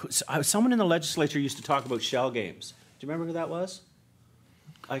bit, someone in the legislature used to talk about shell games. Do you remember who that was?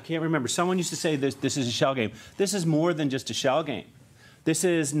 I can't remember. Someone used to say this is a shell game. This is more than just a shell game. This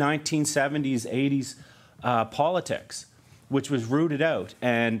is 1970s, 80s politics, which was rooted out.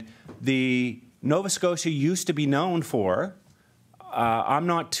 And the Nova Scotia used to be known for, I'm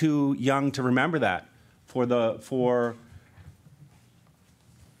not too young to remember that, you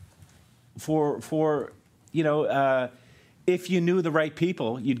know, if you knew the right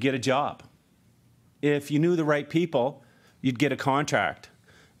people, you'd get a job. If you knew the right people, you'd get a contract.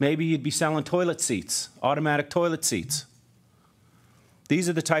 Maybe you'd be selling toilet seats, automatic toilet seats. These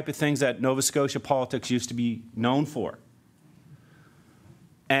are the type of things that Nova Scotia politics used to be known for.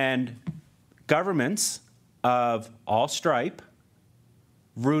 And governments of all stripe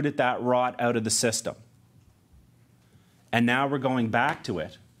rooted that rot out of the system. And now we're going back to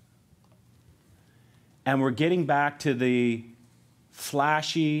it. And we're getting back to the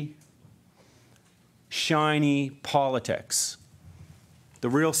flashy, shiny politics. The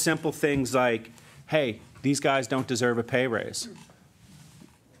real simple things like, hey, these guys don't deserve a pay raise.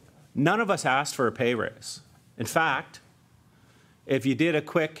 None of us asked for a pay raise. In fact, if you did a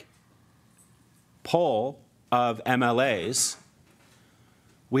quick poll of MLAs,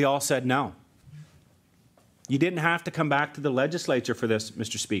 we all said no. You didn't have to come back to the legislature for this,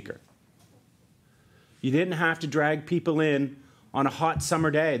 Mr. Speaker. You didn't have to drag people in on a hot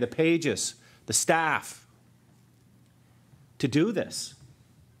summer day, the pages, the staff, to do this.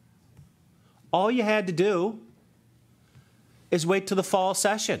 All you had to do is wait till the fall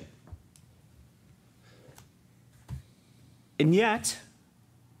session. And yet,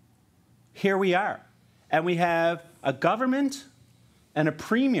 here we are. And we have a government and a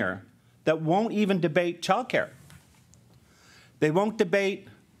Premier that won't even debate childcare. They won't debate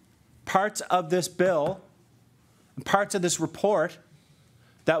parts of this bill and parts of this report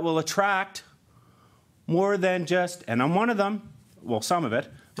that will attract more than just, and I'm one of them, well, some of it,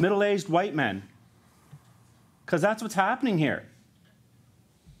 middle-aged white men. Because that's what's happening here.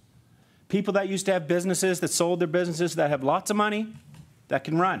 People that used to have businesses, that sold their businesses, that have lots of money, that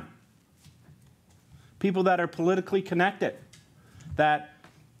can run. People that are politically connected, that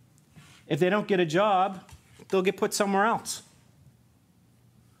if they don't get a job, they'll get put somewhere else.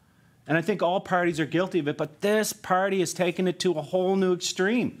 And I think all parties are guilty of it, but this party has taken it to a whole new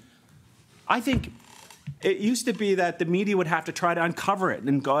extreme. I think it used to be that the media would have to try to uncover it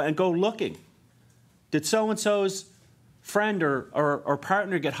and go looking. Did so-and-so's friend or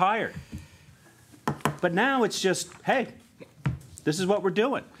partner get hired? But now it's just, hey, this is what we're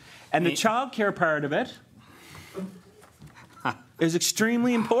doing. And the child care part of it is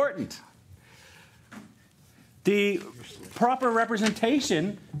extremely important. The proper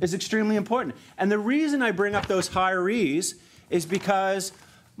representation is extremely important. And the reason I bring up those hirees is because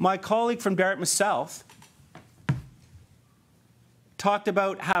my colleague from Dartmouth South talked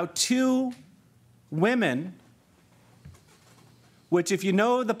about how 2 women, which if you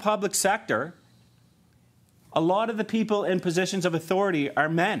know the public sector, a lot of the people in positions of authority are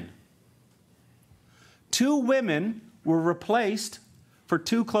men. 2 women were replaced for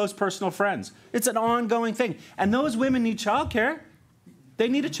 2 close personal friends. It's an ongoing thing. And those women need childcare. They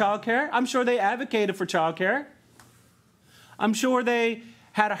need a childcare. I'm sure they advocated for childcare. I'm sure they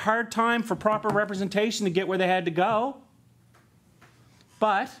had a hard time for proper representation to get where they had to go.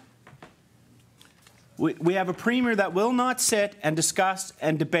 But we have a premier that will not sit and discuss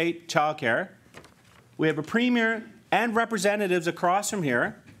and debate childcare. We have a premier and representatives across from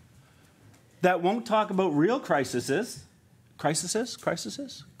here that won't talk about real crises. Crisis,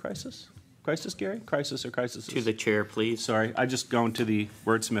 Gary? Crisis or crises? To the chair, please. Sorry, I'm just going to the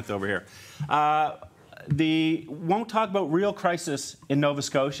wordsmith over here. Won't talk about real crisis in Nova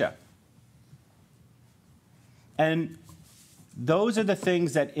Scotia. And those are the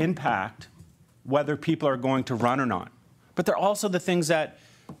things that impact whether people are going to run or not. But they're also the things that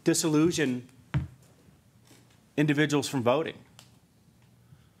disillusion individuals from voting.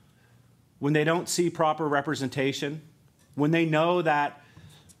 When they don't see proper representation, when they know that,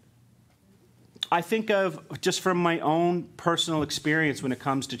 I think of just from my own personal experience when it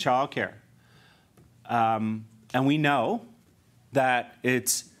comes to childcare. And we know that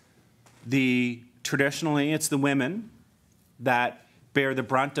traditionally it's the women that bear the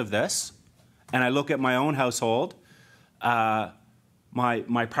brunt of this. And I look at my own household,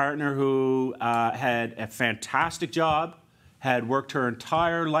 my partner who had a fantastic job, had worked her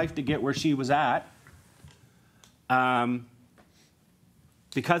entire life to get where she was at.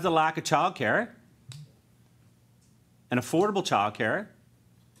 Because of lack of childcare and affordable childcare,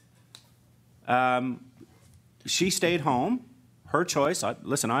 she stayed home. Her choice.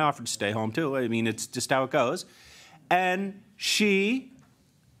 Listen, I offered to stay home too. I mean, it's just how it goes. And she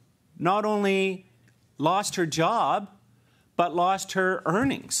not only lost her job, but lost her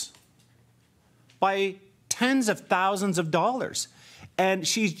earnings by tens of thousands of dollars. And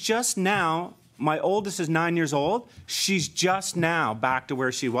she's just now, my oldest is 9 years old, she's just now back to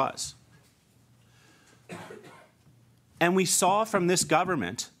where she was. And we saw from this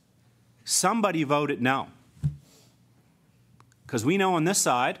government, somebody voted no. Because we know on this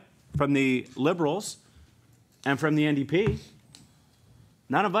side, from the Liberals and from the NDP,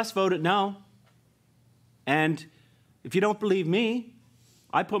 none of us voted no. And if you don't believe me,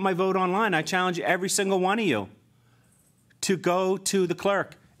 I put my vote online. I challenge every single one of you to go to the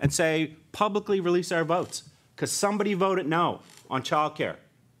clerk and say, publicly release our votes. Because somebody voted no on childcare.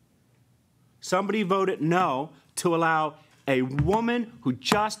 Somebody voted no to allow a woman who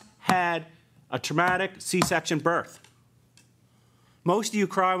just had a traumatic C-section birth. Most of you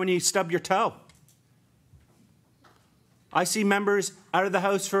cry when you stub your toe. I see members out of the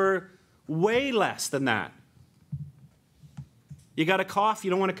House for way less than that. You got a cough, you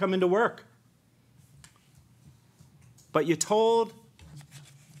don't want to come into work. But you told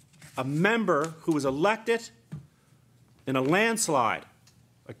a member who was elected in a landslide,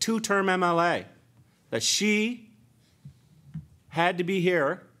 a 2-term MLA, that she had to be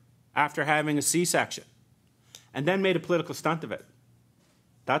here after having a C-section, and then made a political stunt of it.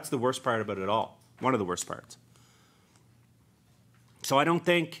 That's the worst part about it all. One of the worst parts. So I don't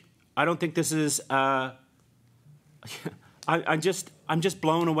think this is. I'm just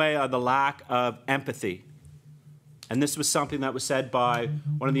blown away by the lack of empathy. And this was something that was said by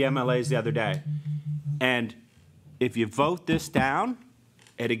one of the MLAs the other day. And if you vote this down,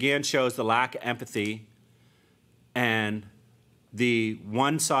 it again shows the lack of empathy and the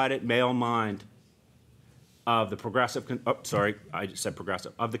one-sided male mind of the progressive, of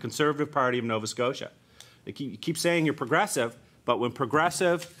the Conservative Party of Nova Scotia. You keep saying you're progressive, but when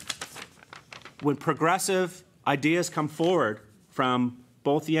progressive ideas come forward from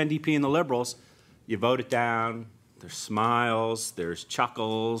both the NDP and the Liberals, you vote it down. There's smiles, there's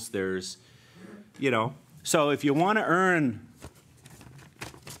chuckles, there's, So if you want to earn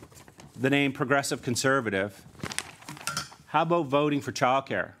the name Progressive Conservative, how about voting for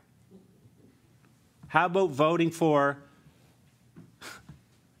childcare? How about voting for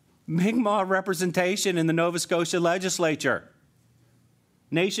Mi'kmaq representation in the Nova Scotia legislature?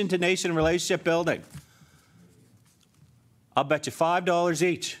 Nation-to-nation relationship building. I'll bet you $5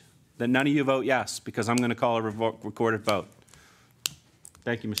 each that none of you vote yes, because I'm going to call a recorded vote.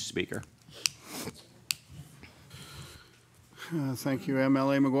 Thank you, Mr. Speaker. Thank you,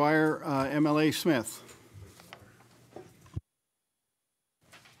 MLA McGuire. MLA Smith.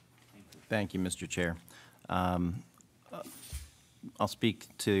 Thank you, Mr. Chair. I'll speak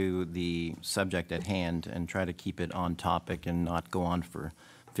to the subject at hand and try to keep it on topic and not go on for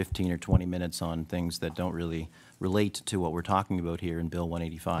 15 or 20 minutes on things that don't really relate to what we're talking about here in Bill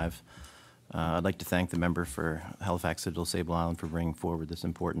 185. I'd like to thank the member for Halifax Citadel Sable Island for bringing forward this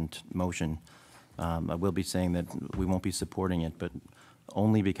important motion. I will be saying that we won't be supporting it, but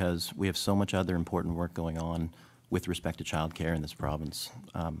only because we have so much other important work going on with respect to child care in this province.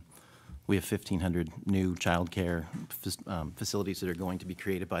 We have 1,500 new child care facilities that are going to be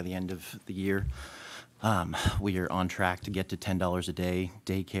created by the end of the year. We are on track to get to $10 a day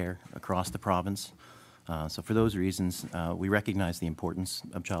daycare across the province. So for those reasons, we recognize the importance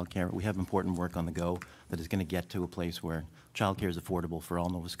of child care. We have important work on the go that is going to get to a place where child care is affordable for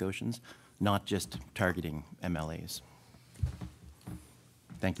all Nova Scotians, not just targeting MLAs.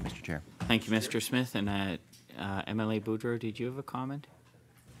 Thank you, Mr. Chair. Thank you, Mr. Smith. And MLA Boudreau, did you have a comment?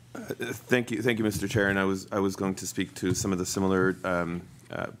 Thank you, Mr. Chair. And I was going to speak to some of the similar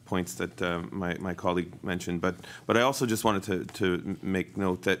points that my colleague mentioned, but I also just wanted to make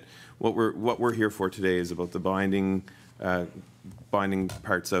note that what we're here for today is about the binding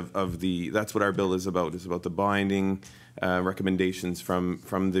parts of the. That's what our bill is about. Is about the binding recommendations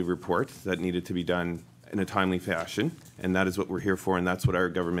from the report that needed to be done in a timely fashion, and that is what we're here for, and that's what our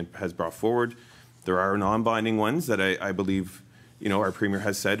government has brought forward. There are non-binding ones that I believe, our Premier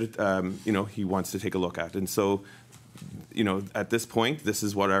has said, he wants to take a look at. And so, at this point, this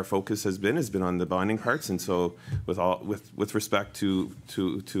is what our focus has been on the binding parts. And so with respect to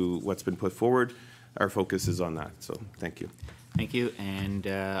what's been put forward, our focus is on that. So thank you. Thank you. And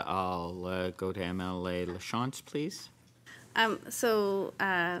I'll go to MLA Lachance, please.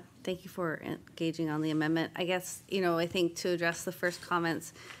 Thank you for engaging on the amendment. I guess, I think to address the first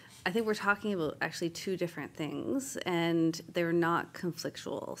comments, I think we're talking about actually two different things, and they're not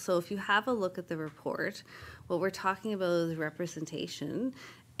conflictual. So if you have a look at the report, what we're talking about is representation,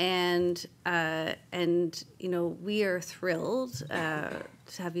 and we are thrilled to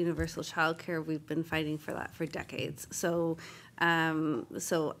have universal childcare. We've been fighting for that for decades. So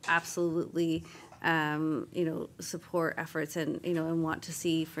absolutely, support efforts and want to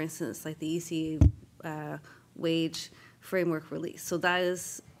see, for instance, like the ECA wage framework release. So that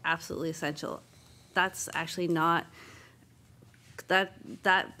is absolutely essential. That's actually not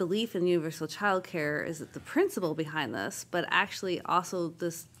that belief in universal childcare is the principle behind this, but actually also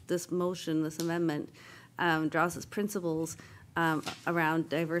this motion, this amendment, draws its principles around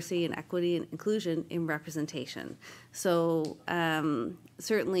diversity and equity and inclusion in representation. So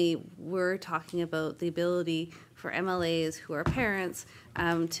certainly we're talking about the ability for MLAs who are parents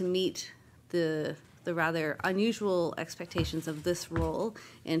to meet the rather unusual expectations of this role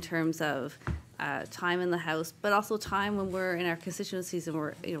in terms of time in the house, but also time when we're in our constituencies and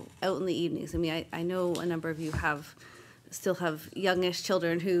we're out in the evenings. I mean, I know a number of you still have youngish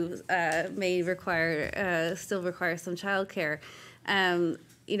children who may still require some childcare.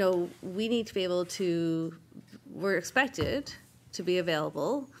 We need to be able to. We're expected to be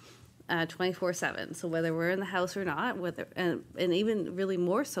available 24/7. So whether we're in the house or not, and even really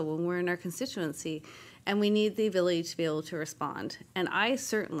more so when we're in our constituency, and we need the ability to be able to respond. And I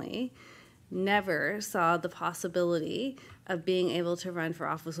certainly never saw the possibility of being able to run for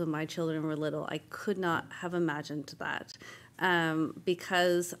office when my children were little. I could not have imagined that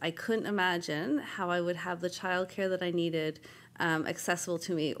because I couldn't imagine how I would have the childcare that I needed accessible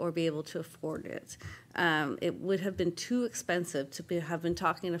to me or be able to afford it. It would have been too expensive to have been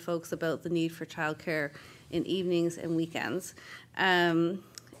talking to folks about the need for childcare in evenings and weekends. And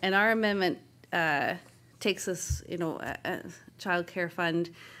our amendment takes us, a childcare fund,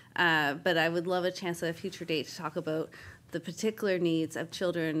 but I would love a chance at a future date to talk about the particular needs of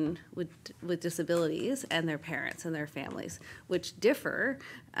children with disabilities and their parents and their families, which differ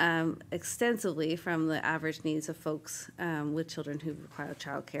extensively from the average needs of folks with children who require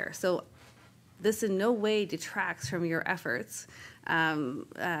childcare. So this in no way detracts from your efforts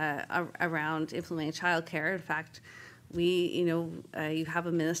around implementing childcare. In fact, you have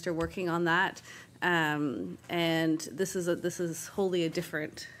a minister working on that, and this is wholly a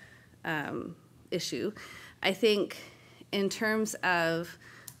different issue. I think in terms of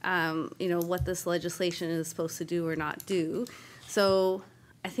what this legislation is supposed to do or not do, so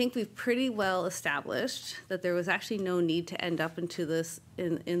I think we've pretty well established that there was actually no need to end up into this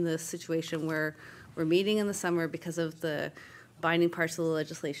in this situation where we're meeting in the summer because of the binding parts of the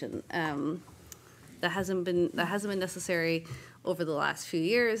legislation. That hasn't been necessary over the last few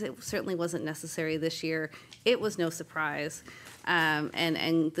years. It certainly wasn't necessary this year. It was no surprise,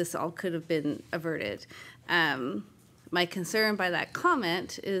 and this all could have been averted. My concern by that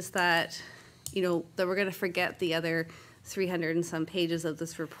comment is that that we're going to forget the other 300 and some pages of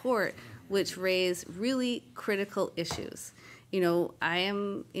this report, which raise really critical issues. We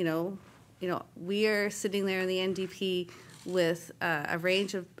are sitting there in the NDP with a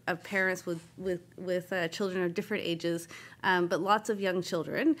range of parents with children of different ages, but lots of young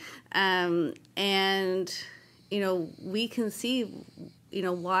children, and we can see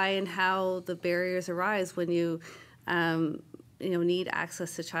why and how the barriers arise when you need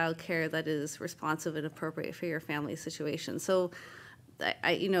access to childcare that is responsive and appropriate for your family situation. So,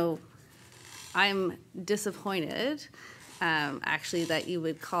 I'm disappointed, actually, that you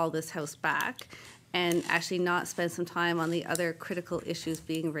would call this House back and actually not spend some time on the other critical issues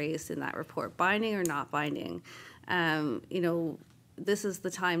being raised in that report, binding or not binding. This is the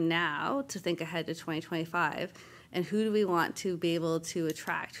time now to think ahead to 2025. And who do we want to be able to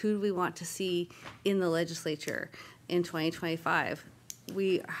attract? Who do we want to see in the legislature in 2025?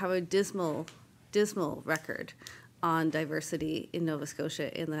 We have a dismal record on diversity in Nova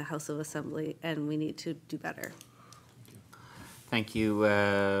Scotia in the House of Assembly, and we need to do better. Thank you,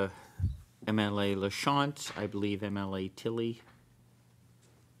 MLA Lachant. I believe MLA Tilley.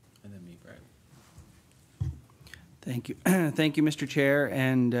 And then me, Brad. Thank you. Thank you, Mr. Chair,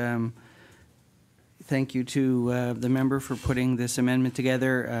 and thank you to the member for putting this amendment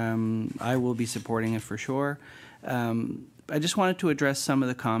together. I will be supporting it for sure. I just wanted to address some of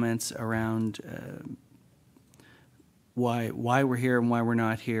the comments around why we're here and why we're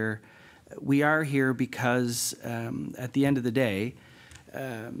not here. We are here because at the end of the day,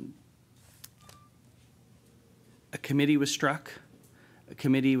 a committee was struck. A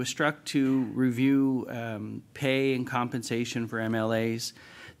committee was struck to review pay and compensation for MLAs.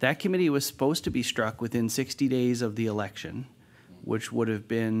 That committee was supposed to be struck within 60 days of the election, which would have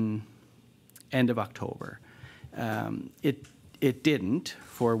been end of October. It didn't,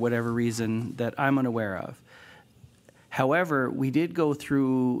 for whatever reason that I'm unaware of. However, we did go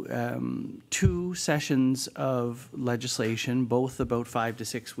through 2 sessions of legislation, both about 5 to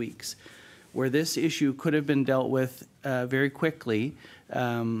 6 weeks, where this issue could have been dealt with very quickly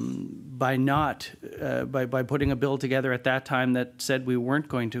by putting a bill together at that time that said we weren't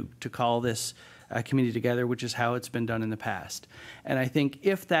going to call this committee together, which is how it's been done in the past. And I think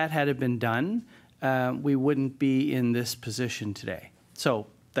if that had been done, we wouldn't be in this position today. So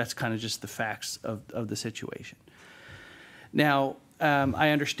that's kind of just the facts of the situation. Now, I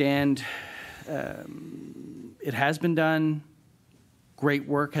understand it has been done. Great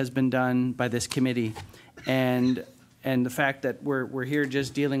work has been done by this committee, and the fact that we're here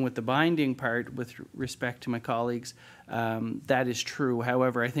just dealing with the binding part with respect to my colleagues, that is true.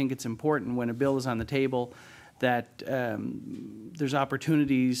 However, I think it's important when a bill is on the table that there's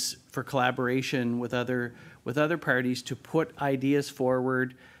opportunities for collaboration with other parties to put ideas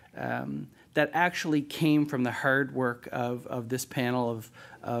forward that actually came from the hard work of this panel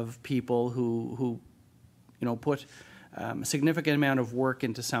of people who put a significant amount of work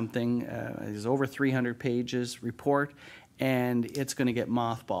into something. There's over 300 pages report, and it's going to get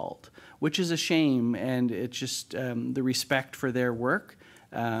mothballed, which is a shame, and it's just the respect for their work.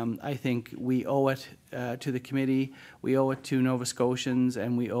 I think we owe it to the committee, we owe it to Nova Scotians,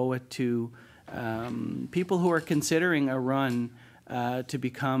 and we owe it to people who are considering a run to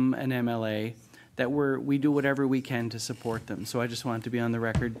become an MLA, that we do whatever we can to support them. So I just wanted to be on the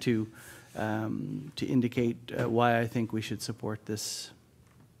record to indicate why I think we should support this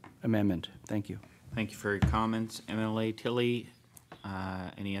amendment. Thank you. Thank you for your comments. MLA Tilley,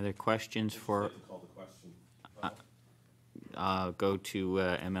 any other questions for? Go to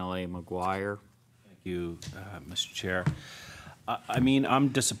MLA McGuire. Thank you, Mr. Chair. I mean, I'm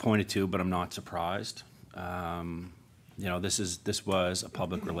disappointed too, but I'm not surprised. This was a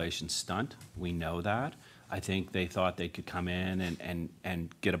public relations stunt. We know that. I think they thought they could come in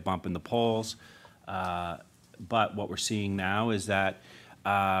and get a bump in the polls. But what we're seeing now is that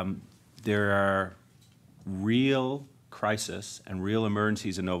there are real crisis and real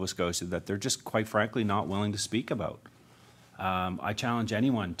emergencies in Nova Scotia that they're just, quite frankly, not willing to speak about. I challenge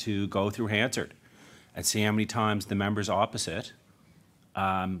anyone to go through Hansard and see how many times the members opposite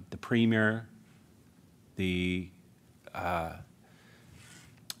the Premier, the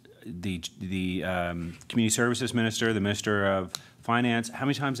Community Services Minister, the Minister of Finance, how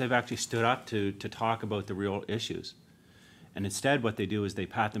many times they've actually stood up to talk about the real issues. And instead what they do is they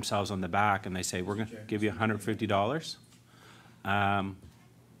pat themselves on the back and they say, we're going to give you $150.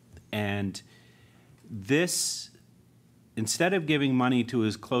 And this, instead of giving money to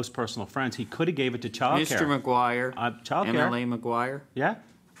his close personal friends, he could have gave it to childcare. Mr. McGuire, childcare. MLA McGuire. Yeah.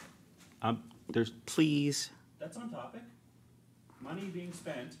 There's. Please. That's on topic. Money being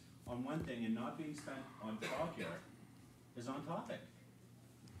spent on one thing and not being spent on childcare is on topic.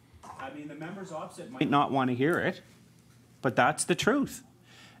 I mean, the members opposite might not want to hear it, but that's the truth.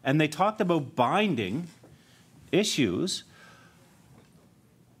 And they talked about binding issues.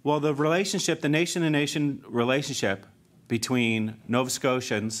 Well, the relationship, the nation-to-nation relationship between Nova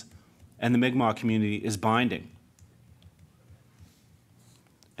Scotians and the Mi'kmaq community is binding.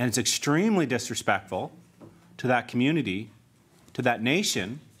 And it's extremely disrespectful to that community, to that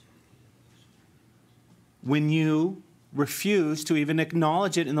nation, when you refuse to even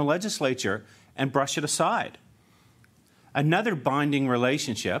acknowledge it in the legislature and brush it aside. Another binding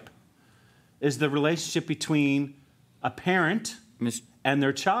relationship is the relationship between a parent and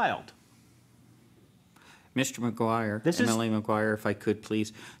their child. Mr. McGuire, MLA McGuire, if I could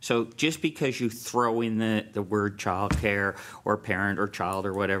please. So just because you throw in the word childcare or parent or child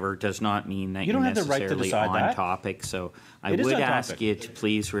or whatever does not mean that you don't have the right to necessarily decide on that. topic. So I would ask you to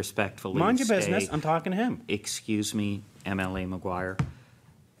please respectfully mind your stay. business. I'm talking to him. Excuse me, MLA McGuire.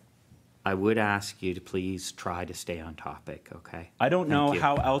 I would ask you to please try to stay on topic, okay? I don't know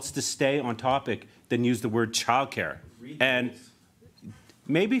how else to stay on topic than use the word childcare. And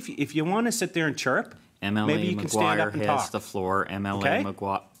maybe if you want to sit there and chirp, maybe you can stand up McGuire and has talk. the floor. MLA Okay?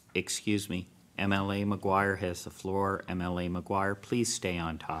 McGuire, excuse me. MLA McGuire has the floor. MLA McGuire, please stay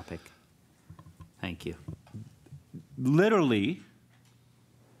on topic. Thank you. Literally,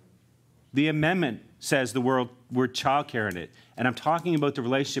 the amendment says the word childcare in it. And I'm talking about the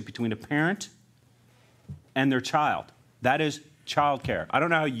relationship between a parent and their child. That is childcare. I don't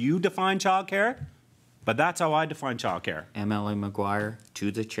know how you define childcare, but that's how I define childcare. MLA McGuire,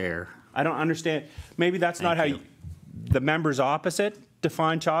 to the chair. I don't understand. Maybe that's not how the members opposite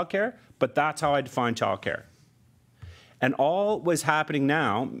define childcare, but that's how I define childcare. And all what's happening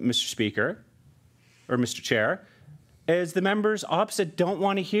now, Mr. Speaker, or Mr. Chair, is the members opposite don't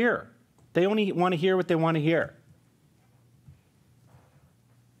want to hear. They only want to hear what they want to hear.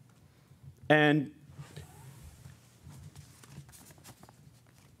 And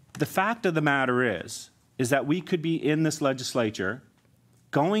the fact of the matter is that we could be in this legislature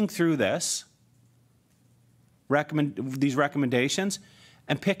going through this, these recommendations,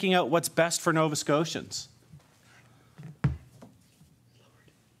 and picking out what's best for Nova Scotians.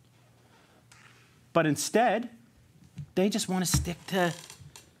 But instead, they just want to stick to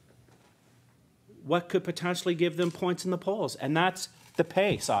what could potentially give them points in the polls, and that's the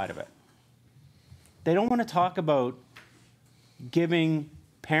pay side of it. They don't want to talk about giving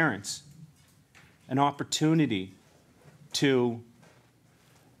parents an opportunity to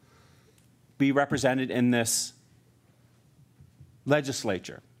be represented in this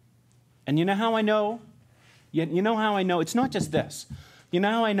legislature. And you know how I know? You know how I know? It's not just this. You know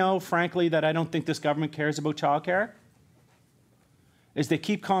how I know, frankly, that I don't think this government cares about childcare? Is they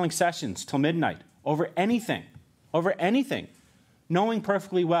keep calling sessions till midnight over anything, knowing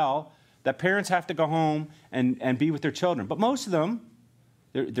perfectly well that parents have to go home and be with their children. But most of them,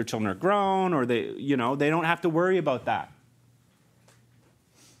 their children are grown, or they don't have to worry about that.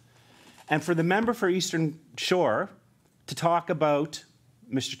 And for the member for Eastern Shore to talk about,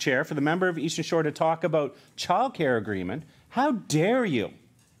 Mr. Chair, for the member of Eastern Shore to talk about childcare agreement, how dare you?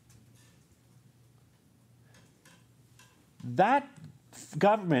 That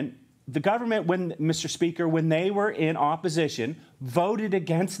government, the government, when, Mr. Speaker, when they were in opposition, voted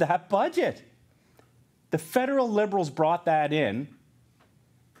against that budget. The federal Liberals brought that in,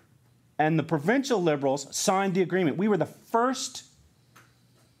 and the provincial Liberals signed the agreement. We were the first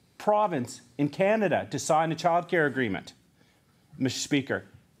province in Canada to sign a childcare agreement, Mr. Speaker.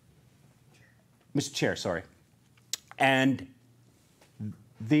 Mr. Chair, sorry. And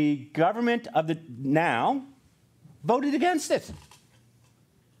the government of the now voted against it.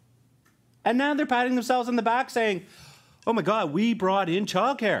 And now they're patting themselves on the back saying, oh my God, we brought in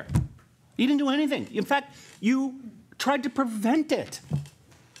childcare. You didn't do anything. In fact, you tried to prevent it.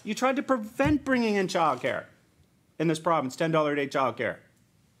 You tried to prevent bringing in childcare in this province, $10 a day childcare.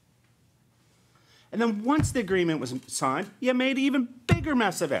 And then once the agreement was signed, you made an even bigger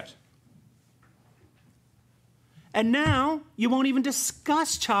mess of it. And now you won't even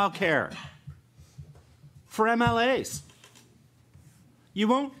discuss childcare for MLAs. You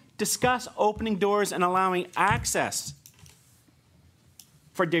won't discuss opening doors and allowing access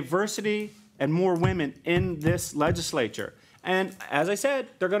for diversity and more women in this legislature. And as I said,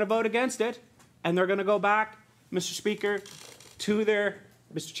 they're going to vote against it, and they're going to go back, Mr. Speaker, to their,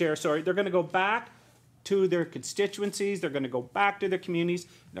 Mr. Chair, sorry, they're going to go back to their constituencies, they're going to go back to their communities,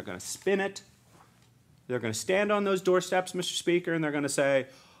 they're going to spin it. They're going to stand on those doorsteps, Mr. Speaker, and they're going to say,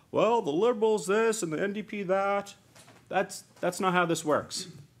 well, the Liberals this and the NDP that. That's not how this works.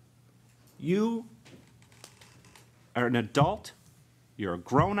 You are an adult, you're a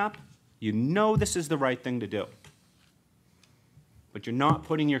grown-up, you know this is the right thing to do. But you're not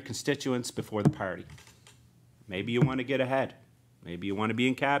putting your constituents before the party. Maybe you want to get ahead. Maybe you want to be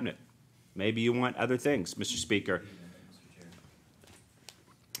in cabinet. Maybe you want other things, Mr. Speaker.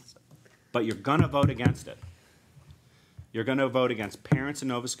 But you're going to vote against it. You're going to vote against parents in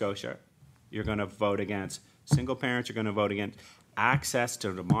Nova Scotia. You're going to vote against single parents. You're going to vote against access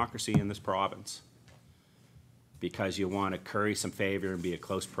to democracy in this province because you want to curry some favor and be a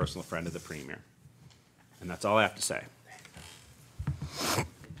close personal friend of the Premier. And that's all I have to say.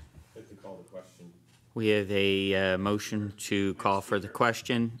 We have a motion to call for the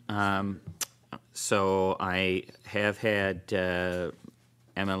question. So I have had MLA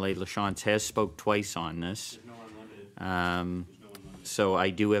LaChance has spoke twice on this. So I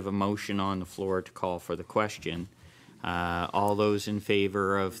do have a motion on the floor to call for the question. All those in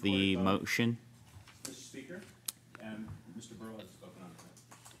favor of the motion? Mr. Speaker, and Mr. Burrow has spoken on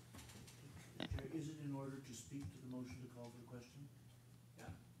that. Is it in order to speak to the motion to call for the question?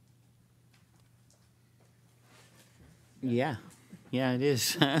 Yeah. Yeah, it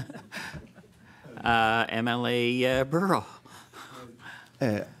is. MLA Burrow.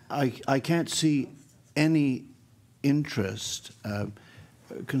 I can't see any interest,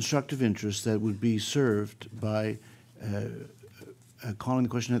 constructive interest, that would be served by calling the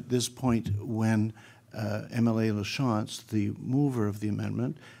question at this point when MLA LaChance, the mover of the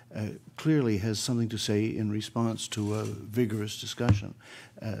amendment, clearly has something to say in response to a vigorous discussion.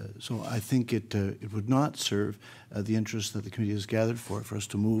 So I think it would not serve the interest that the committee has gathered for us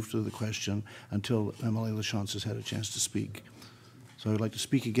to move to the question until MLA LaChance has had a chance to speak. So I would like to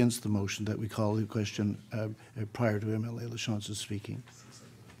speak against the motion that we call the question prior to MLA LaChance's speaking.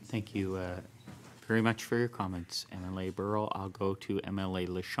 Thank you very much for your comments, MLA Burrow. I'll go to MLA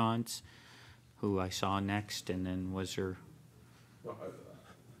LaChance, who I saw next, and then was there... No,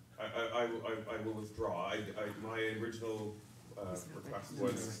 I will withdraw. My original request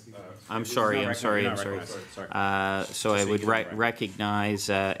was... I'm sorry. So I would recognize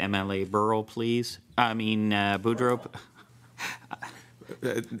MLA Burrow, please. I mean, Boudreau.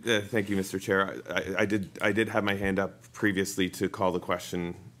 Thank you, Mr. Chair. I did have my hand up previously to call the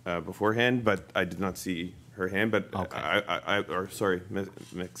question beforehand, but I did not see her hand. But okay.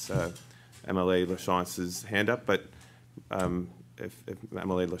 MLA LaChance's hand up. But if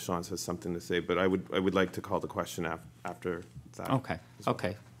MLA LaChance has something to say, but I would like to call the question after that. Okay.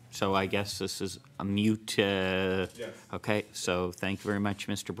 Okay. So I guess this is a mute. Yes. Okay. So thank you very much,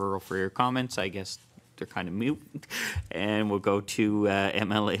 Mr. Burrow, for your comments. I guess they're kind of mute. And we'll go to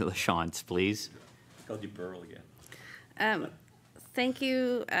MLA LaChance, please. I called you Burrow again. Thank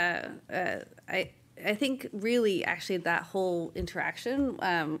you. I think really actually that whole interaction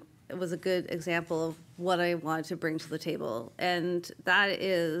was a good example of what I wanted to bring to the table. And that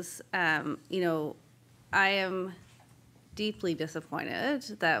is, you know, I am deeply disappointed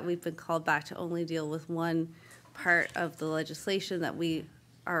that we've been called back to only deal with one part of the legislation that we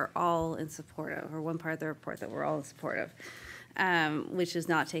are all in support of, or one part of the report that we're all in support of, which is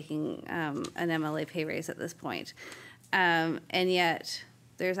not taking an MLA pay raise at this point. And yet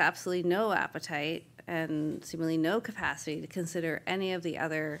there's absolutely no appetite and seemingly no capacity to consider any of the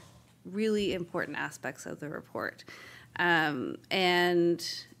other really important aspects of the report. And,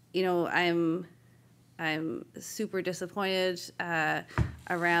 you know, I'm super disappointed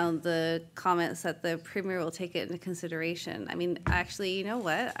around the comments that the Premier will take it into consideration. I mean, actually, you know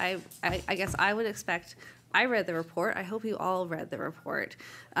what? I guess I would expect, I read the report. I hope you all read the report,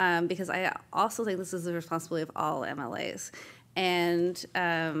 because I also think this is the responsibility of all MLAs. And,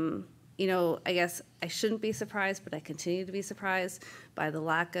 you know, I guess I shouldn't be surprised, but I continue to be surprised by the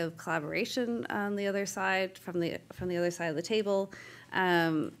lack of collaboration on the other side, from the other side of the table,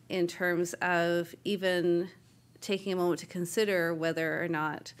 in terms of even taking a moment to consider whether or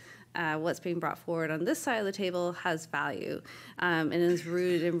not what's being brought forward on this side of the table has value, and is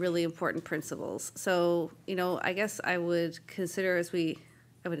rooted in really important principles. So, you know, I guess I would consider, as we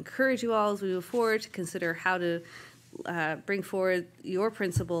would encourage you all as we move forward to consider how to bring forward your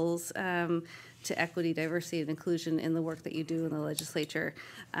principles to equity, diversity, and inclusion in the work that you do in the legislature,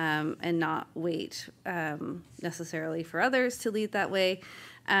 and not wait necessarily for others to lead that way.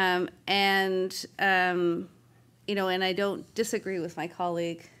 You know, and I don't disagree with my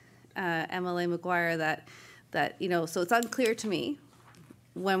colleague, MLA McGuire, that you know, so it's unclear to me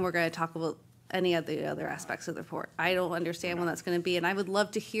when we're going to talk about any of the other aspects of the report. I don't understand when that's going to be, and I would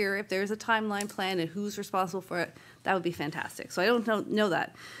love to hear if there's a timeline plan and who's responsible for it. That would be fantastic. So I don't know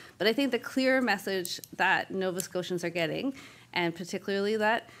that. But I think the clear message that Nova Scotians are getting, and particularly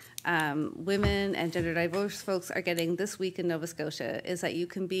that women and gender diverse folks are getting this week in Nova Scotia, is that you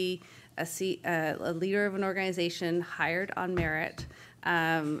can be a leader of an organization hired on merit,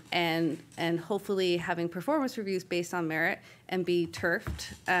 and hopefully having performance reviews based on merit, and be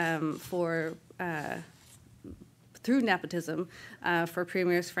turfed through nepotism for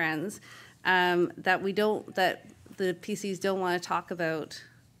Premier's friends. That the PCs don't want to talk about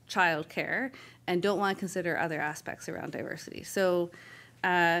childcare and don't want to consider other aspects around diversity. So,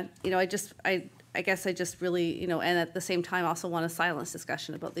 you know, I guess I just really, you know, and at the same time also want a silence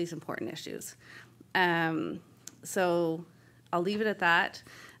discussion about these important issues. So I'll leave it at that.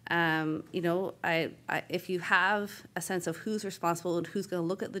 You know, if you have a sense of who's responsible and who's going to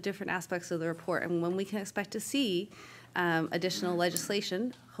look at the different aspects of the report and when we can expect to see additional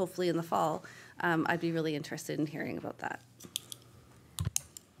legislation, hopefully in the fall, I'd be really interested in hearing about that.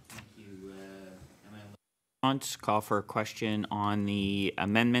 Call for a question on the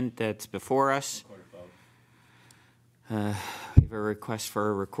amendment that's before us. We have a request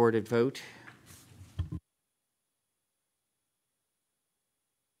for a recorded vote.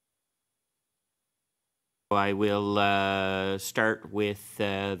 I will start with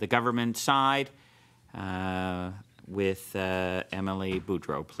the government side with MLA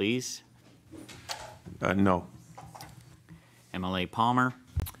Boudreau, please. No. MLA Palmer.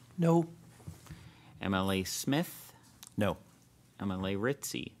 No. MLA Smith. No. MLA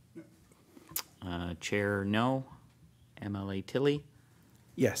Ritzy. Chair, no. MLA Tilley.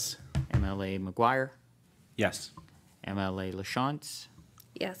 Yes. MLA McGuire. Yes. MLA LaChance.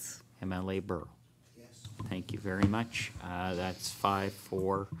 Yes. MLA Burr. Yes. Thank you very much. That's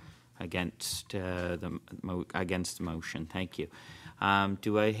 5-4 against the motion. Thank you.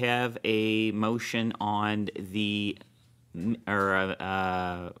 Do I have a motion on the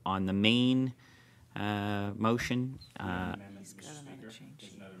main motion?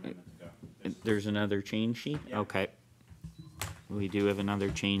 There's another change sheet? Okay. We do have another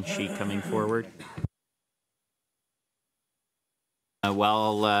change sheet coming forward.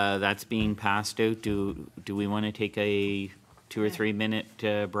 While that's being passed out, do we want to take a 2 or 3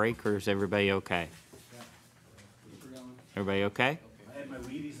 minute break, or is everybody okay? Everybody okay? I had my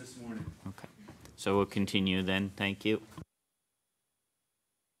Wheaties this morning. Okay. So we'll continue then. Thank you.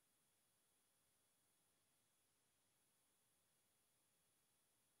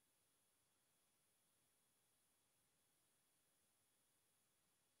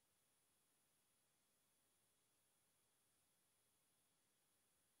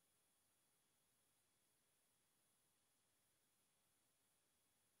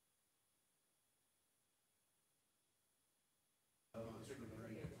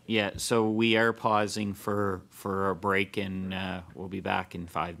 Yeah, so we are pausing for a break, and we'll be back in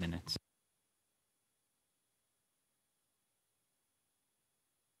 5 minutes.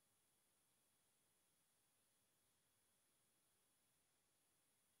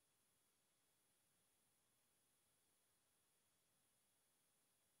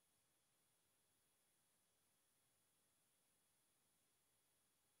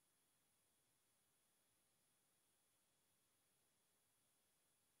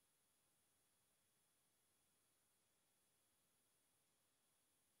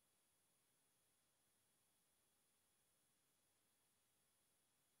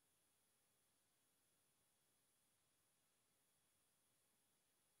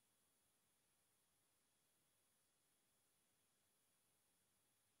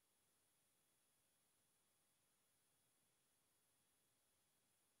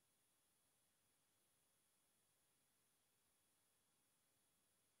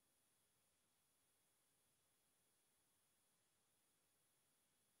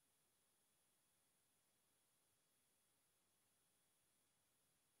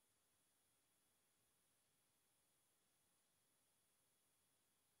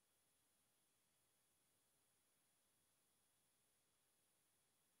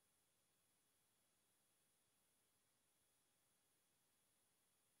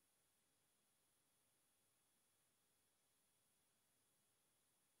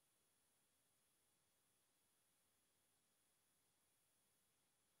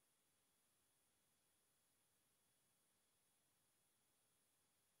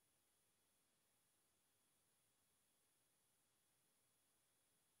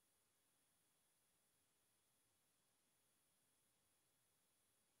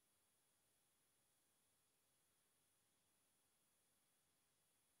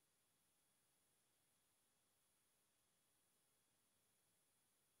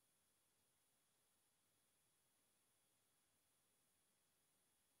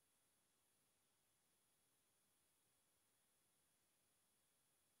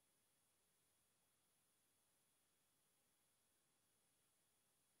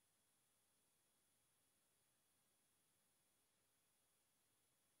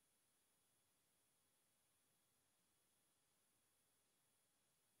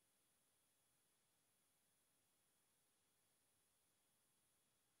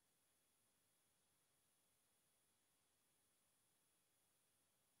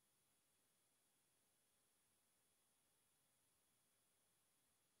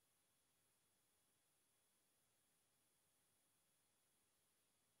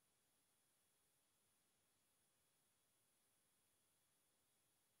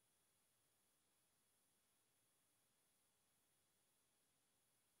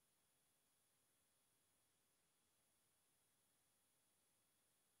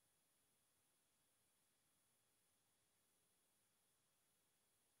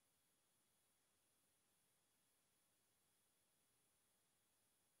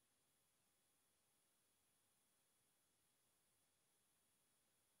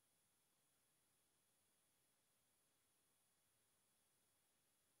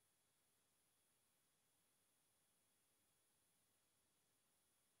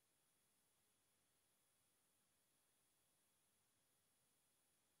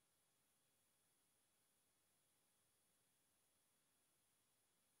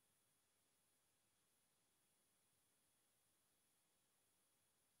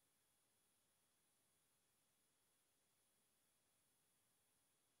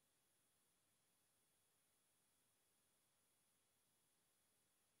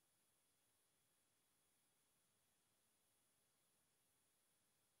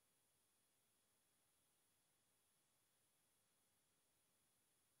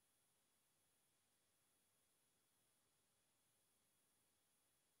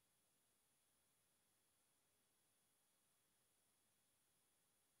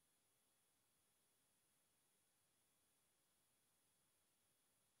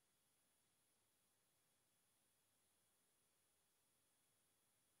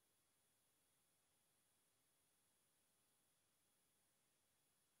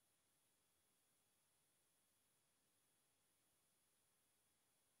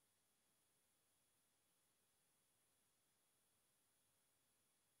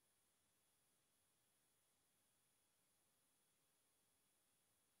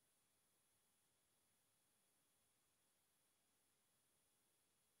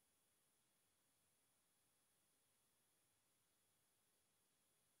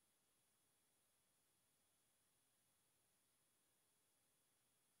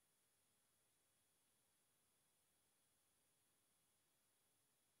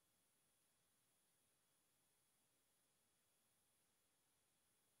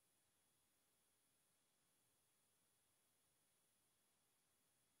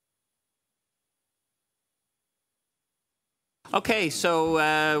 Okay,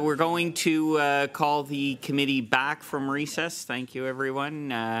 so we're going to call the committee back from recess. Thank you,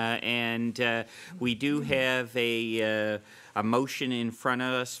 everyone. And we do have a motion in front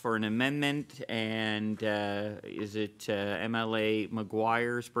of us for an amendment. And is it MLA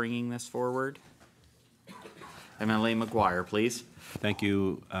McGuire's bringing this forward? MLA McGuire, please. Thank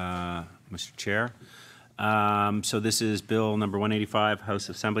you, Mr. Chair. So this is Bill number 185, House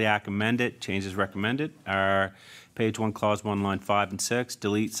Assembly Act amended. Changes recommended are page 1, clause 1, line 5 and 6.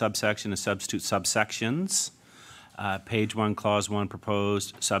 Delete subsection and substitute subsections. Page 1, clause 1,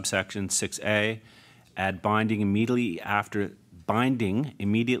 proposed subsection 6A. Add binding immediately after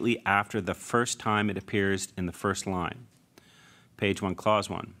the first time it appears in the first line. Page 1, clause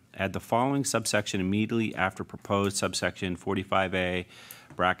 1. Add the following subsection immediately after proposed subsection 45A,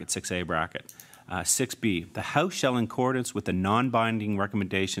 bracket 6A, bracket. 6B, the House shall, in accordance with the non-binding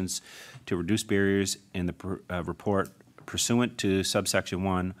recommendations to reduce barriers in the report pursuant to subsection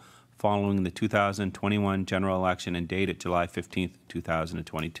 1, following the 2021 general election and dated July 15th,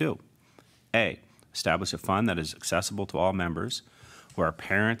 2022. A, establish a fund that is accessible to all members who are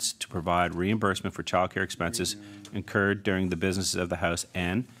parents to provide reimbursement for child care expenses incurred during the businesses of the House,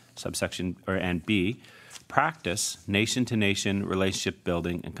 and and B, practice nation-to-nation relationship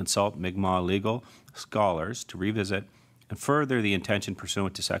building and consult Mi'kmaq legal scholars to revisit and further the intention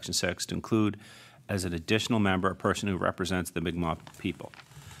pursuant to Section 6 to include as an additional member a person who represents the Mi'kmaq people.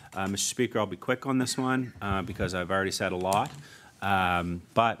 Mr. Speaker, I'll be quick on this one because I've already said a lot.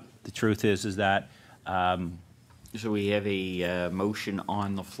 But the truth is that so we have a motion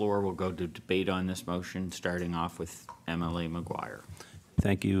on the floor. We'll go to debate on this motion, starting off with MLA McGuire.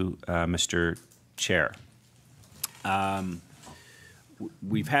 Thank you, Mr. Chair.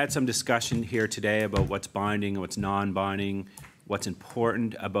 We've had some discussion here today about what's binding and what's non-binding, what's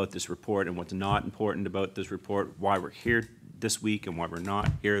important about this report and what's not important about this report, why we're here this week and why we're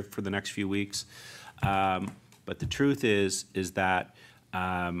not here for the next few weeks. But the truth is that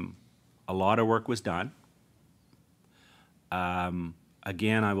a lot of work was done.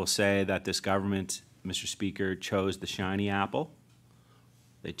 Again, I will say that this government, Mr. Speaker, chose the shiny apple.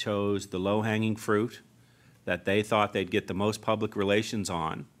 They chose the low-hanging fruit that they thought they'd get the most public relations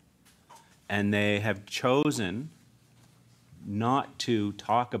on, and they have chosen not to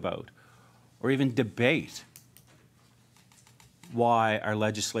talk about or even debate why our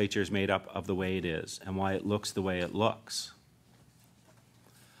legislature is made up of the way it is and why it looks the way it looks.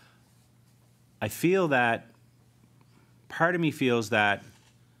 I feel that, part of me feels that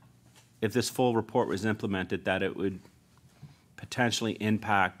if this full report was implemented, that it would potentially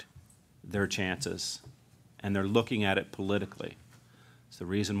impact their chances, and they're looking at it politically. It's the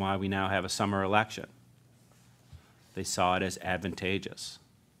reason why we now have a summer election. They saw it as advantageous.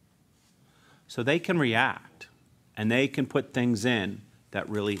 So they can react, and they can put things in that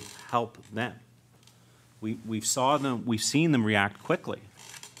really help them. We've seen them react quickly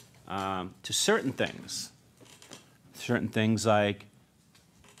to certain things like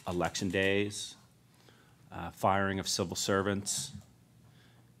election days, firing of civil servants,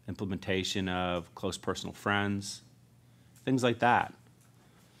 implementation of close personal friends, things like that.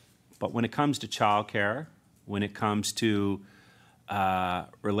 But when it comes to childcare, when it comes to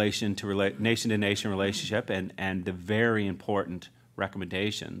nation-to-nation relationship and the very important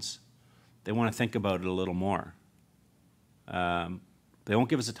recommendations, they want to think about it a little more. They won't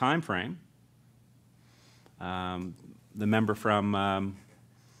give us a time frame. The member from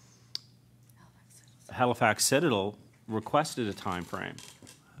Halifax Citadel requested a time frame.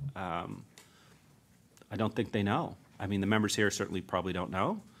 I don't think they know. I mean, the members here certainly probably don't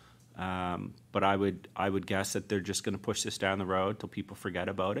know, but I would guess that they're just going to push this down the road till people forget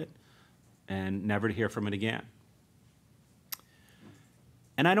about it and never to hear from it again.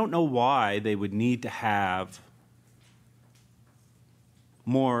 And I don't know why they would need to have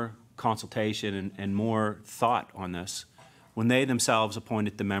more consultation and more thought on this when they themselves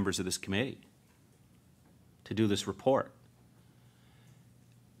appointed the members of this committee to do this report.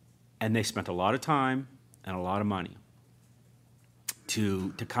 And they spent a lot of time and a lot of money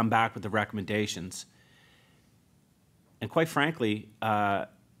to come back with the recommendations. And quite frankly, the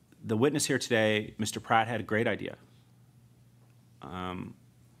witness here today, Mr. Pratt, had a great idea.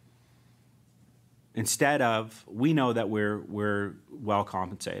 Instead of, we know that we're well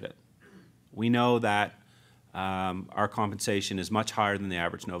compensated. We know that our compensation is much higher than the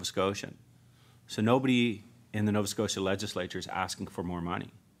average Nova Scotian. So nobody in the Nova Scotia legislature is asking for more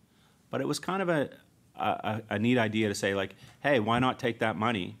money. But it was kind of a neat idea to say, like, hey, why not take that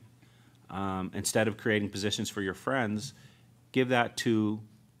money, instead of creating positions for your friends, give that to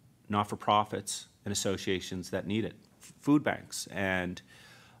not-for-profits and associations that need it. food banks and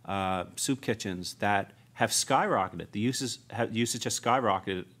soup kitchens that have skyrocketed. The usage has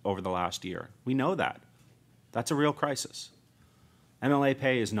skyrocketed over the last year. We know that. That's a real crisis. MLA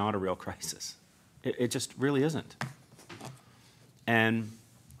pay is not a real crisis. It just really isn't. And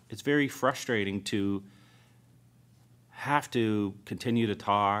it's very frustrating to have to continue to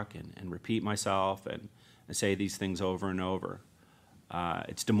talk and repeat myself and say these things over and over.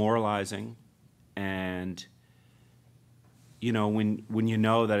 It's demoralizing, and you know, when you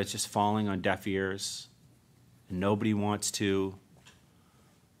know that it's just falling on deaf ears and nobody wants to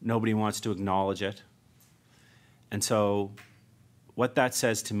acknowledge it. And so what that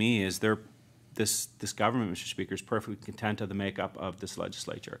says to me is this government, Mr. Speaker, is perfectly content of the makeup of this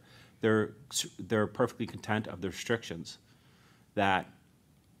legislature. They're perfectly content of the restrictions that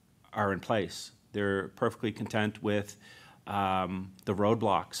are in place. They're perfectly content with the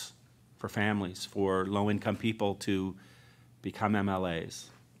roadblocks for families, for low-income people to become MLAs.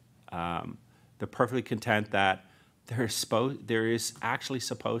 They're perfectly content that there is actually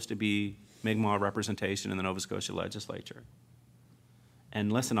supposed to be Mi'kmaq representation in the Nova Scotia legislature.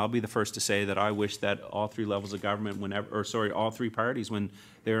 And listen, I'll be the first to say that I wish that all three levels of government, all three parties, when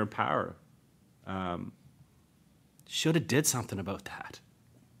they're in power, should have did something about that.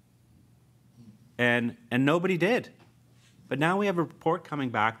 And nobody did. But now we have a report coming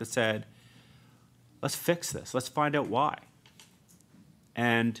back that said, let's fix this. Let's find out why.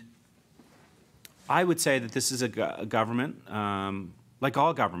 And I would say that this is a government, like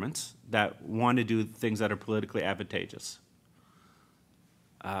all governments, that want to do things that are politically advantageous.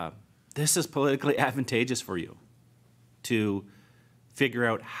 This is politically advantageous for you to figure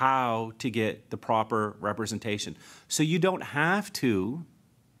out how to get the proper representation. So you don't have to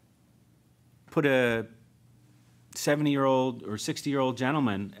put a 70-year-old or 60-year-old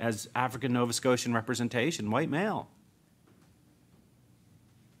gentleman as African Nova Scotian representation, white male.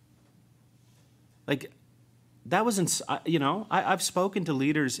 Like, that was, you know, I've spoken to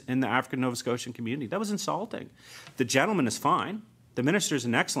leaders in the African Nova Scotian community. That was insulting. The gentleman is fine. The minister is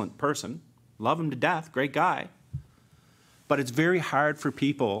an excellent person. Love him to death. Great guy. But it's very hard for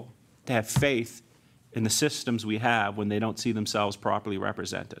people to have faith in the systems we have when they don't see themselves properly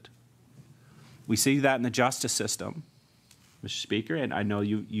represented. We see that in the justice system, Mr. Speaker, and I know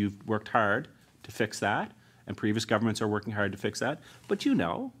you've worked hard to fix that, and previous governments are working hard to fix that. But you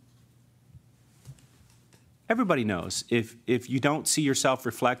know, everybody knows, if you don't see yourself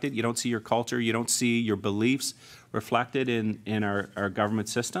reflected, you don't see your culture, you don't see your beliefs reflected in our government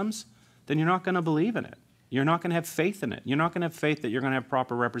systems, then you're not going to believe in it. You're not going to have faith in it. You're not going to have faith that you're going to have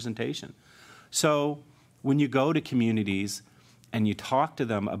proper representation. So when you go to communities and you talk to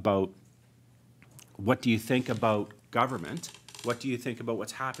them about what do you think about government, what do you think about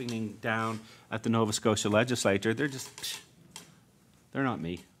what's happening down at the Nova Scotia legislature, they're not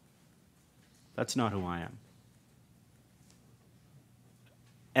me. That's not who I am.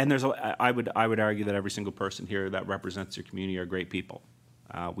 And I would argue that every single person here that represents your community are great people.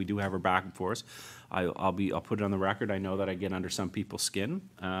 We do have our back and forth. I'll put it on the record. I know that I get under some people's skin,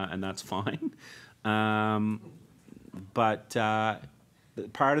 and that's fine. But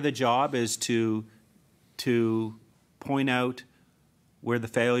part of the job is to point out where the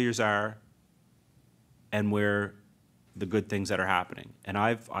failures are and where the good things that are happening. And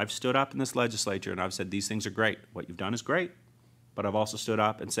I've stood up in this legislature and I've said these things are great. What you've done is great. But I've also stood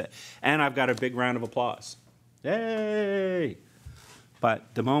up and said, and I've got a big round of applause. Yay!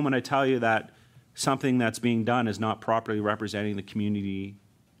 But the moment I tell you that something that's being done is not properly representing the community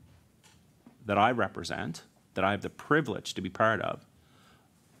that I represent, that I have the privilege to be part of,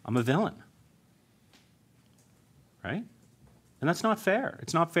 I'm a villain. Right? And that's not fair.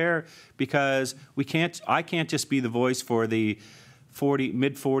 It's not fair because I can't just be the voice for the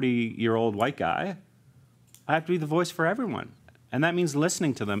mid-40-year-old white guy. I have to be the voice for everyone. And that means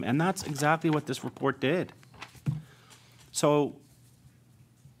listening to them. And that's exactly what this report did. So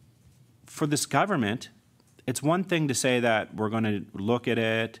for this government, it's one thing to say that we're going to look at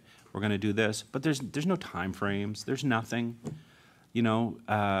it, we're going to do this, but there's no time frames. There's nothing. You know,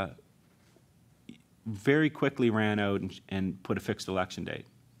 very quickly ran out and put a fixed election date.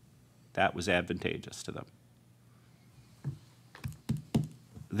 That was advantageous to them.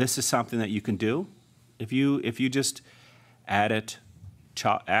 This is something that you can do. If you just added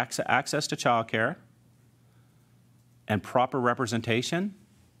access to childcare and proper representation,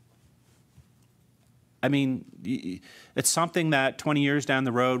 I mean, it's something that 20 years down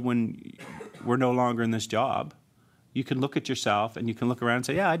the road when we're no longer in this job, you can look at yourself and you can look around and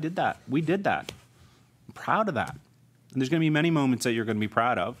say, yeah, I did that. We did that. I'm proud of that. And there's going to be many moments that you're going to be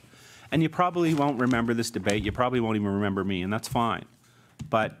proud of. And you probably won't remember this debate. You probably won't even remember me, and that's fine.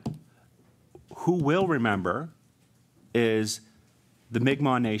 But who will remember is the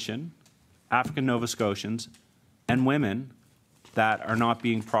Mi'kmaq Nation, African Nova Scotians, and women that are not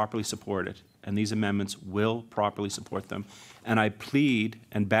being properly supported. And these amendments will properly support them. And I plead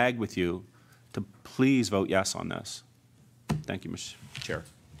and beg with you to please vote yes on this. Thank you, Mr. Chair.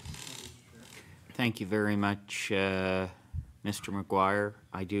 Thank you very much, Mr. McGuire.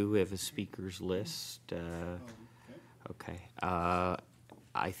 I do have a speakers list. Okay.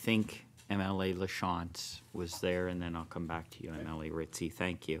 I think MLA LaChance was there, and then I'll come back to you, MLA Ritzy.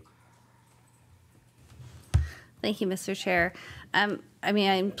 Thank you. Thank you, Mr. Chair. I mean,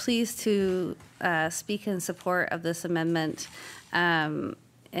 I'm pleased to speak in support of this amendment. And,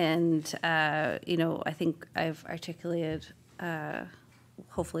 you know, I think I've articulated,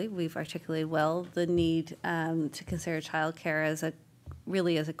 hopefully we've articulated well, the need to consider childcare as a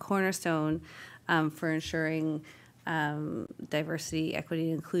cornerstone for ensuring diversity, equity,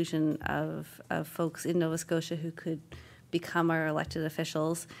 and inclusion of folks in Nova Scotia who could become our elected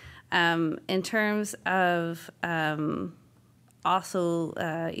officials. In terms of also,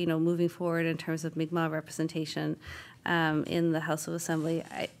 you know, moving forward in terms of Mi'kmaq representation in the House of Assembly,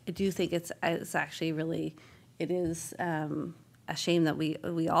 I do think it's actually really, it is a shame that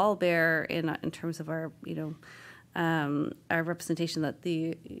we all bear in terms of our, you know, our representation that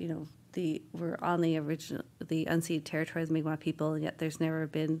we're on the unceded territories of Mi'kmaq people, and yet there's never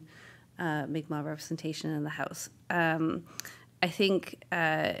been Mi'kmaq representation in the House. I think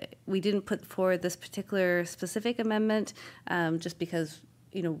we didn't put forward this particular specific amendment just because,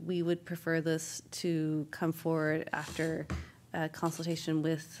 you know, we would prefer this to come forward after consultation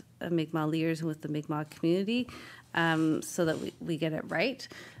with Mi'kmaq leaders and with the Mi'kmaq community so that we get it right.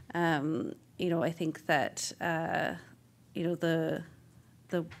 You know, I think that, you know,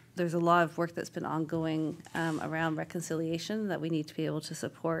 there's a lot of work that's been ongoing around reconciliation that we need to be able to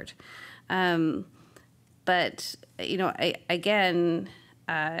support. But, you know,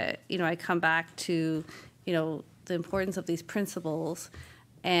 you know, I come back to, you know, the importance of these principles,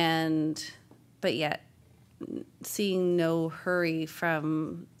 but yet seeing no hurry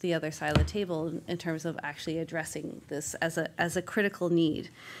from the other side of the table in terms of actually addressing this as a critical need.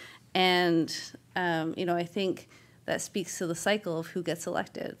 And, you know, I think that speaks to the cycle of who gets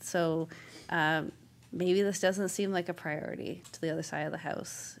elected. So maybe this doesn't seem like a priority to the other side of the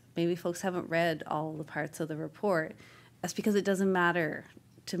House. Maybe folks haven't read all the parts of the report. That's because it doesn't matter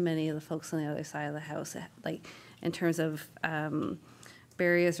to many of the folks on the other side of the House, like in terms of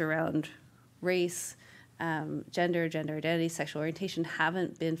barriers around race, gender identity, sexual orientation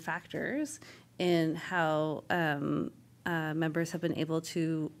haven't been factors in how members have been able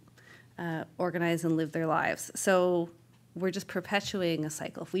to organize and live their lives. So we're just perpetuating a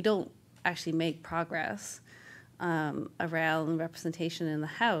cycle. If we don't actually make progress around representation in the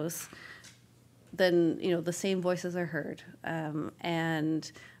House, then, you know, the same voices are heard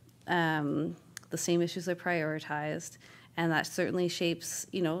and the same issues are prioritized, and that certainly shapes,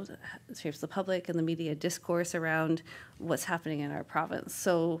 you know, shapes the public and the media discourse around what's happening in our province.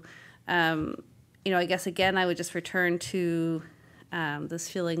 So, you know, I guess again, I would just return to this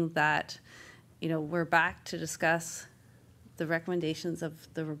feeling that, you know, we're back to discuss the recommendations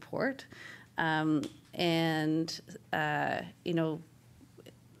of the report. You know,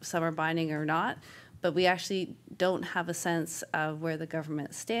 some are binding or not, but we actually don't have a sense of where the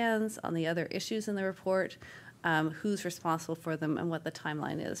government stands on the other issues in the report, who's responsible for them, and what the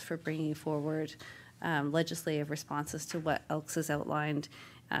timeline is for bringing forward legislative responses to what else is outlined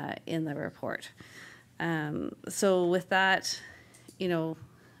in the report. So with that, you know,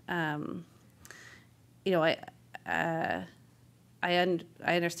 I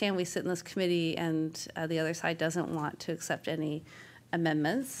understand we sit in this committee and the other side doesn't want to accept any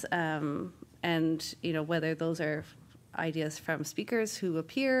amendments, and you know, whether those are ideas from speakers who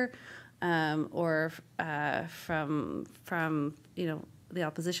appear or from you know, the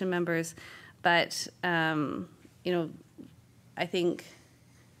opposition members, but you know, I think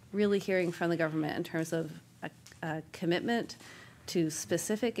really hearing from the government in terms of a commitment to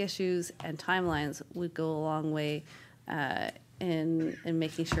specific issues and timelines would go a long way in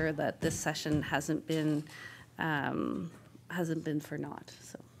making sure that this session hasn't been for naught.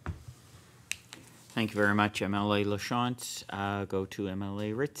 So. Thank you very much, MLA LaChance. Go to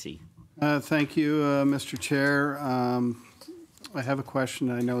MLA Ritzy. Thank you, Mr. Chair. I have a question.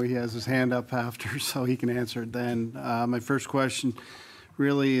 I know he has his hand up after, so he can answer it then. My first question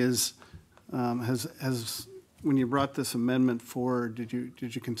really is, when you brought this amendment forward, did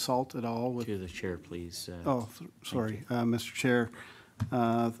you consult at all with? To the chair, please. Sorry, Mr. Chair.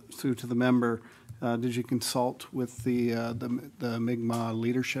 through to the member, did you consult with the Mi'kmaq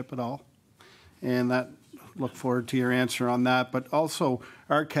leadership at all? And that, look forward to your answer on that. But also,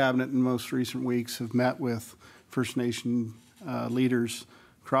 our cabinet in most recent weeks have met with First Nation leaders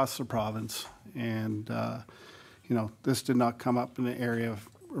across the province, and you know, this did not come up in the area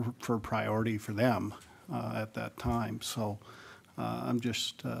for priority for them at that time. So I'm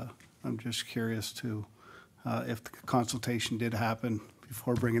just curious to if the consultation did happen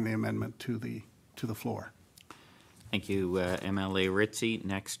before bringing the amendment to the floor. Thank you, MLA Ritzy.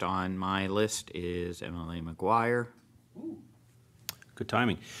 Next on my list is MLA McGuire. Good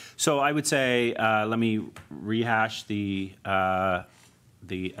timing. So I would say, let me rehash the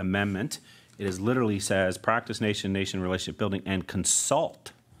amendment. It is literally says, practice nation-nation relationship building and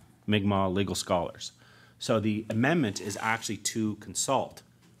consult Mi'kmaq legal scholars. So the amendment is actually to consult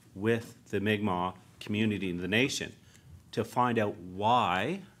with the Mi'kmaq community in the nation to find out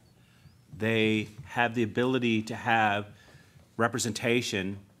why they have the ability to have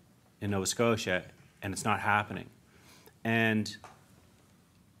representation in Nova Scotia and it's not happening. And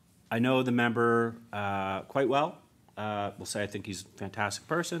I know the member quite well. We'll say I think he's a fantastic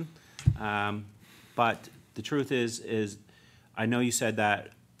person. But the truth is I know you said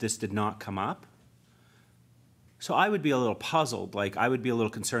that this did not come up. So I would be a little puzzled. Like, I would be a little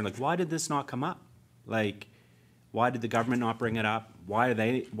concerned. Like, why did this not come up? Like, why did the government not bring it up? Why are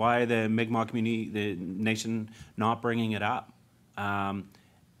the Mi'kmaq community, the nation, not bringing it up?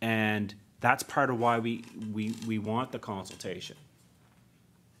 And that's part of why we want the consultation,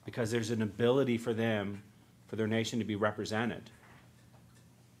 because there's an ability for them, for their nation to be represented,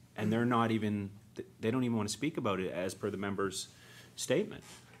 and they're not even, they don't even want to speak about it as per the member's statement.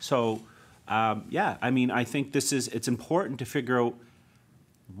 So, yeah, I mean, I think it's important to figure out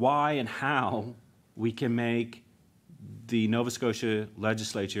why and how we can make the Nova Scotia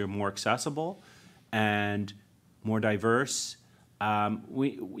legislature more accessible and more diverse.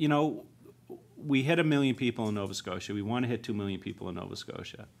 We hit 1 million people in Nova Scotia. We want to hit 2 million people in Nova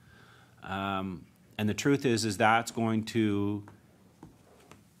Scotia. And the truth is that's going to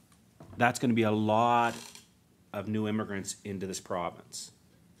be a lot of new immigrants into this province.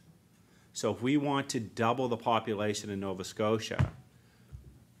 So if we want to double the population in Nova Scotia,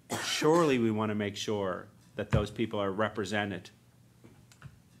 surely we want to make sure that those people are represented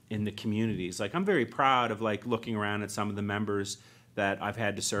in the communities. Like, I'm very proud of, like, looking around at some of the members that I've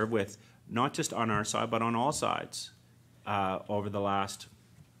had to serve with, not just on our side, but on all sides over the last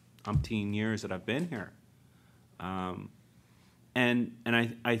umpteen years that I've been here. And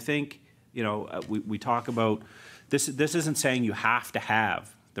I think, you know, we talk about, this isn't saying you have to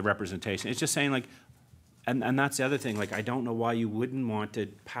have the representation. It's just saying, like, and that's the other thing, like, I don't know why you wouldn't want to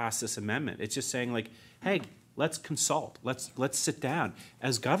pass this amendment. It's just saying, like, hey, let's consult. Let's sit down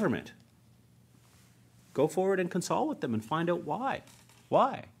as government. Go forward and consult with them and find out why.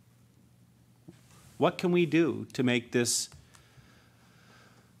 Why? What can we do to make this,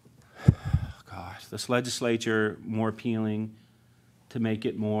 this legislature more appealing, to make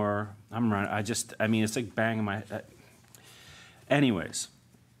it more, I mean, it's like banging my, anyways.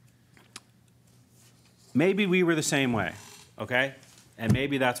 Maybe we were the same way, okay? And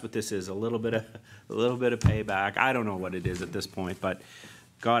maybe that's what this is, a little bit of payback. I don't know what it is at this point, but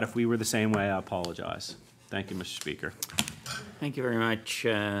God, if we were the same way, I apologize. Thank you, Mr. Speaker. Thank you very much,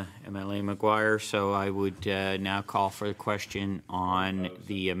 MLA McGuire. So I would now call for the question on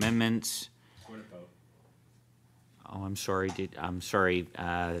the amendments. Oh, I'm sorry.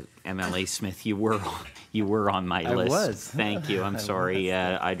 MLA Smith, you were on my list. I was. Thank you. I'm sorry.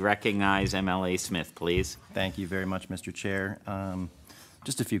 I'd recognize MLA Smith, please. Thank you very much, Mr. Chair.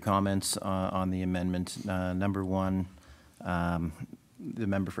 Just a few comments on the amendment. Number one, the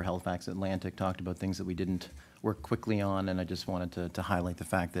member for Halifax Atlantic talked about things that we didn't work quickly on, and I just wanted to highlight the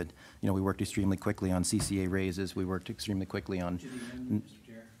fact that, you know, we worked extremely quickly on CCA raises. We worked extremely quickly on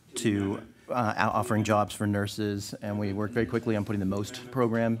offering jobs for nurses, and we worked very quickly on putting the MOST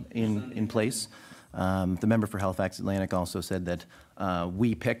program in place. The member for Halifax Atlantic also said that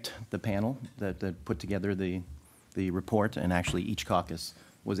we picked the panel that put together the report, and actually each caucus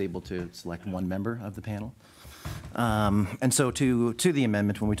was able to select one member of the panel. And so to the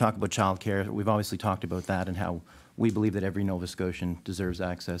amendment, when we talk about childcare, we've obviously talked about that and how we believe that every Nova Scotian deserves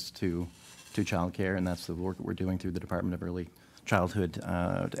access to childcare, and that's the work that we're doing through the Department of Early Childhood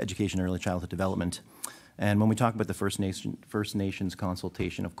Education and Early Childhood Development. And when we talk about the First Nations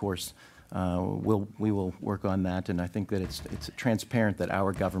consultation, of course, we will work on that, and I think that it's transparent that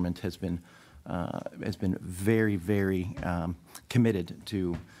our government has been very, very committed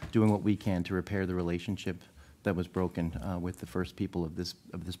to doing what we can to repair the relationship that was broken with the first people of this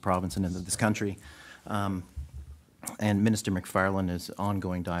province and of this country. And Minister McFarlane is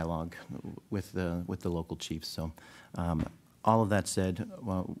ongoing dialogue with the local chiefs. So all of that said,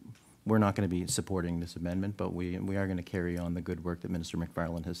 well, we're not going to be supporting this amendment, but we are going to carry on the good work that Minister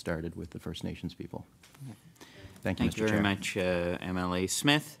McFarlane has started with the First Nations people. Thank you, Mr. Chair. Thank you very much, MLA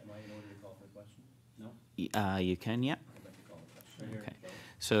Smith. Am I in order to call for the question? No? You can, yeah. I'd like to call the question. Okay.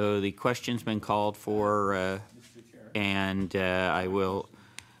 So the question's been called for, and I will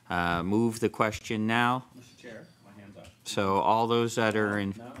move the question now. Mr. Chair, my hand's up. So all those that are in,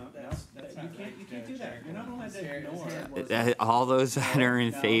 You can't do that. You're not allowed to ignore. all those that are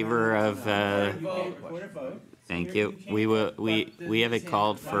in favor of, Record a vote. thank you. We have it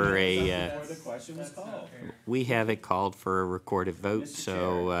called for a, Before the question was called. we have it called for a recorded vote,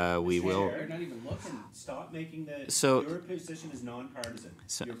 so we will. You're not even looking. Stop making the. So- Your position is nonpartisan.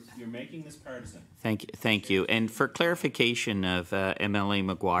 You're making this partisan. Thank you. And for clarification of MLA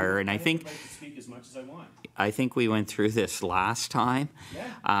McGuire, and I think. I'd like to speak as much as I want. I think we went through this last time,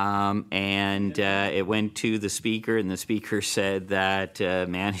 and it went to the speaker, and the speaker said that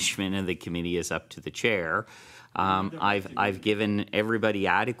management of the committee is up to the chair. I've given everybody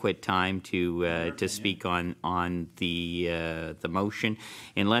adequate time to speak on the motion,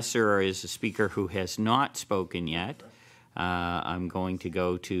 unless there is a speaker who has not spoken yet. I'm going to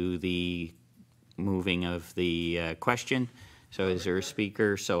go to the moving of the question. So is there a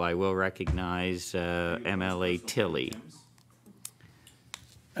speaker? So I will recognize MLA Tilley.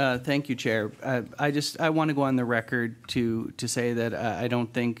 Thank you, Chair. I want to go on the record to say that I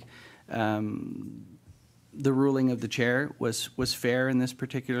don't think the ruling of the chair was fair in this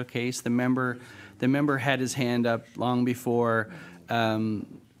particular case. The member had his hand up long before. There's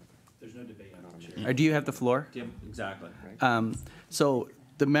no debate on it. Do you have the floor? Yeah, exactly. So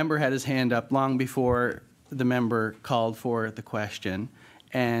the member had his hand up long before the member called for the question,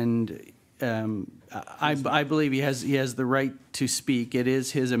 and I believe he has the right to speak. It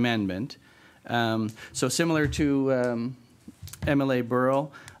is his amendment. So similar to MLA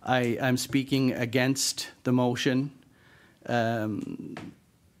Burrell, I'm speaking against the motion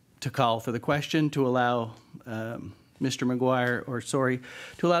to call for the question to allow Mr. McGuire,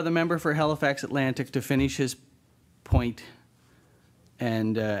 to allow the member for Halifax Atlantic to finish his point,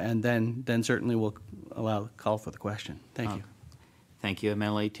 and then certainly we'll call for the question. Thank you. Thank you,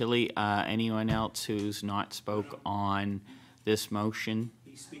 MLA Tilley. Anyone else who's not spoke on this motion?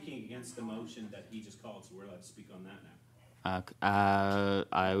 He's speaking against the motion that he just called, so we're allowed to speak on that now.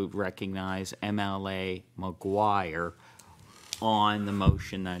 I would recognize MLA McGuire on the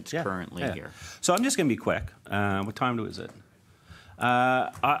motion that's currently here. So I'm just going to be quick. What time is it?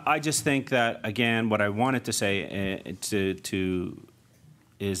 I just think that, again, what I wanted to say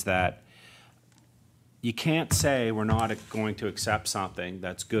is that you can't say we're not going to accept something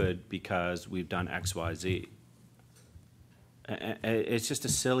that's good because we've done X, Y, Z. It's just a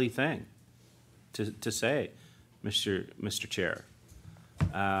silly thing to say, Mr. Chair.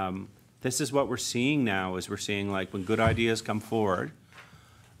 This is what we're seeing now, is we're seeing, like, when good ideas come forward,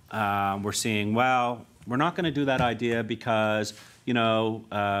 we're seeing, well, we're not going to do that idea because, you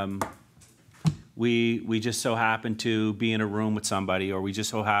know, we just so happen to be in a room with somebody, or we just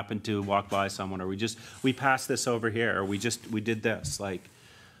so happen to walk by someone, or we passed this over here, or we did this. Like,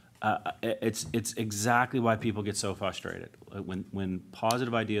 it's exactly why people get so frustrated. When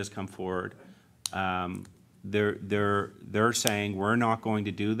positive ideas come forward, they're saying we're not going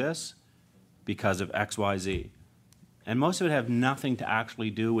to do this because of X, Y, Z, and most of it have nothing to actually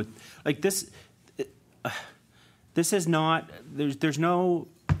do with, like, this. This is not. There's no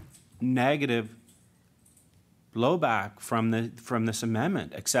negative blowback from this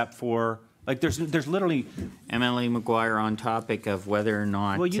amendment, except for, like, there's literally. MLA McGuire, on topic of whether or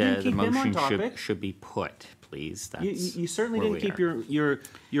not Well, you didn't the keep him on motion topic. should be put, please. That's You certainly where didn't we keep are.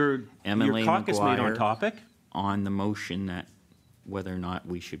 your MLA caucus mate on McGuire topic. on the motion that whether or not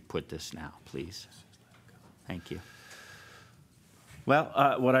we should put this now, please. Thank you.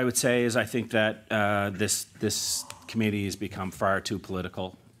 Well, what I would say is I think that this committee has become far too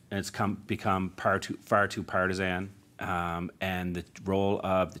political, and it's become far too partisan, and the role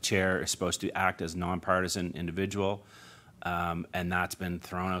of the chair is supposed to act as a nonpartisan individual, and that's been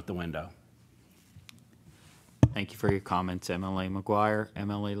thrown out the window. Thank you for your comments, MLA McGuire.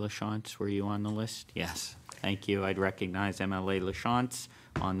 MLA LaChance, were you on the list? Yes. Thank you. I'd recognize MLA LaChance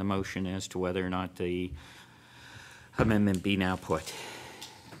on the motion as to whether or not the amendment be now put.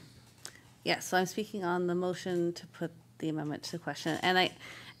 Yes, so I'm speaking on the motion to put the amendment to the question. And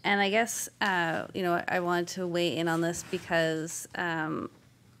I guess, I wanted to weigh in on this because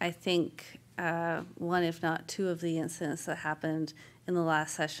I think one, if not two, of the incidents that happened in the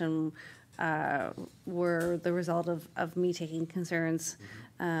last session were the result of me taking concerns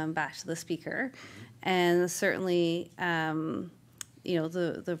back to the speaker. And certainly, the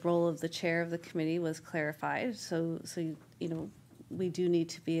role of the chair of the committee was clarified. So we do need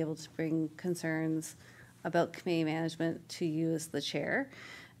to be able to bring concerns about committee management to you as the chair.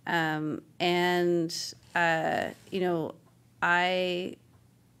 I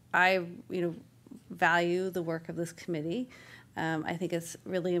value the work of this committee. I think it's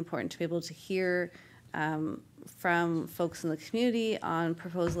really important to be able to hear from folks in the community on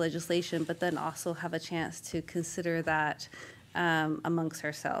proposed legislation, but then also have a chance to consider that amongst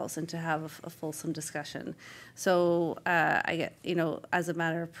ourselves and to have a fulsome discussion. So as a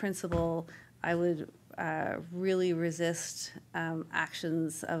matter of principle, I would really resist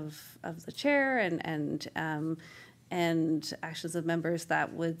actions of the chair and actions of members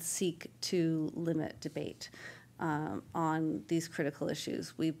that would seek to limit debate on these critical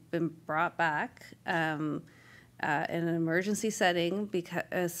issues. We've been brought back in an emergency setting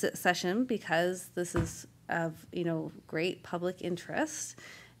session because this is of great public interest,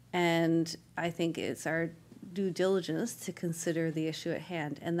 and I think it's our due diligence to consider the issue at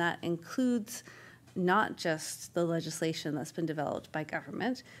hand, and that includes not just the legislation that's been developed by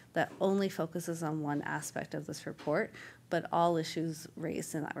government that only focuses on one aspect of this report, but all issues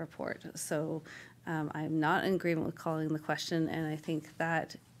raised in that report. So I'm not in agreement with calling the question, and I think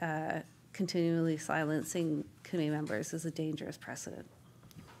that continually silencing committee members is a dangerous precedent.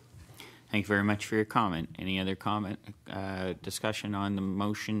 Thank you very much for your comment. Any other comment, discussion on the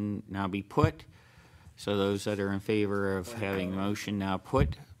motion now be put? So those that are in favor of having the motion now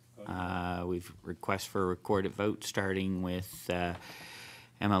put, we've request for a recorded vote starting with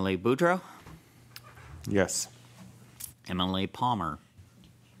MLA Boudreau. Yes. MLA Palmer.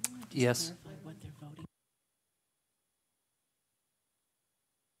 Yes.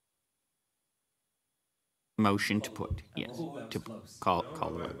 Motion to put, yes, to call the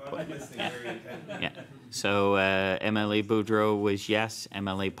vote. Put. Yeah. So MLA Boudreau was yes.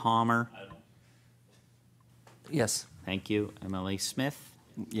 MLA Palmer. Yes. Thank you. MLA Smith.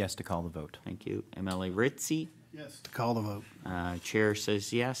 Yes to call the vote. Thank you. MLA Ritzy. Yes. To call the vote. Chair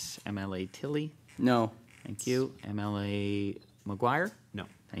says yes. MLA Tilley. No. Thank you. MLA McGuire. No.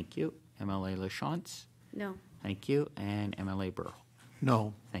 Thank you. MLA LaChance. No. Thank you. And MLA Burrow.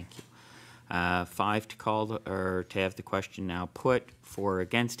 No. Thank you. 5 to call or to have the question now put. 4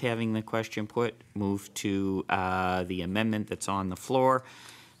 against having the question put. Move to the amendment that's on the floor.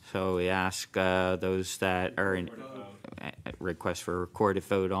 So we ask those that are in request for a recorded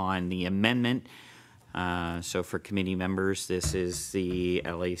vote on the amendment. So for committee members, this is the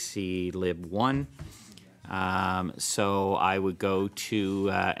LAC Lib 1. So I would go to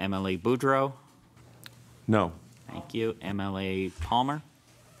MLA Boudreau. No. Thank you. MLA Palmer.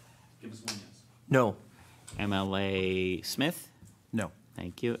 Give us one yes. No. MLA Smith. No.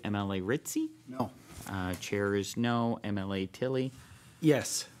 Thank you. MLA Ritzy. No. Chair is no. MLA Tilley.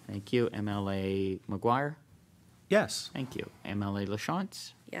 Yes. Thank you. MLA McGuire. Yes. Thank you. MLA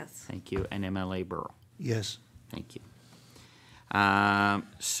LaChance. Yes. Thank you. And MLA Burrow. Yes. Thank you.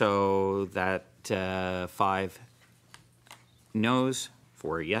 So that 5 noes,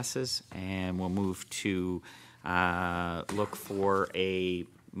 4 yeses, and we'll move to look for a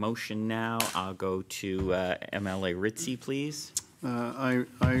motion now. I'll go to MLA Ritzy, please. I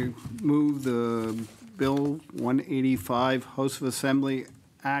move the Bill 185 House of Assembly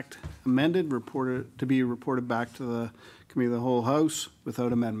Act amended, to be reported back to the Committee of the Whole House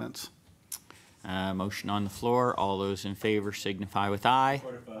without amendments. Motion on the floor. All those in favor signify with aye.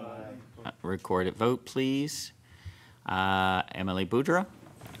 Recorded vote, please. MLA Boudreau.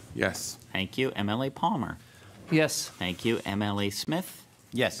 Yes. Thank you. MLA Palmer. Yes. Thank you. MLA Smith.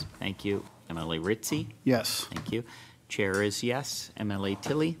 Yes. Thank you. MLA Ritzy. Yes. Thank you. Chair is yes. MLA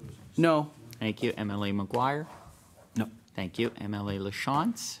Tilley. No. Thank you. MLA McGuire. No. Thank you. MLA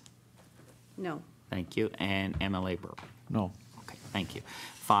LaChance. No. Thank you. And MLA Burrow. No. Okay, thank you.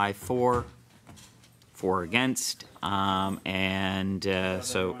 5-4, 4 against, so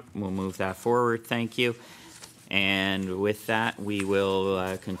we'll move that forward. Thank you. And with that, we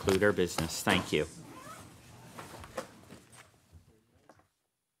will conclude our business. Thank you.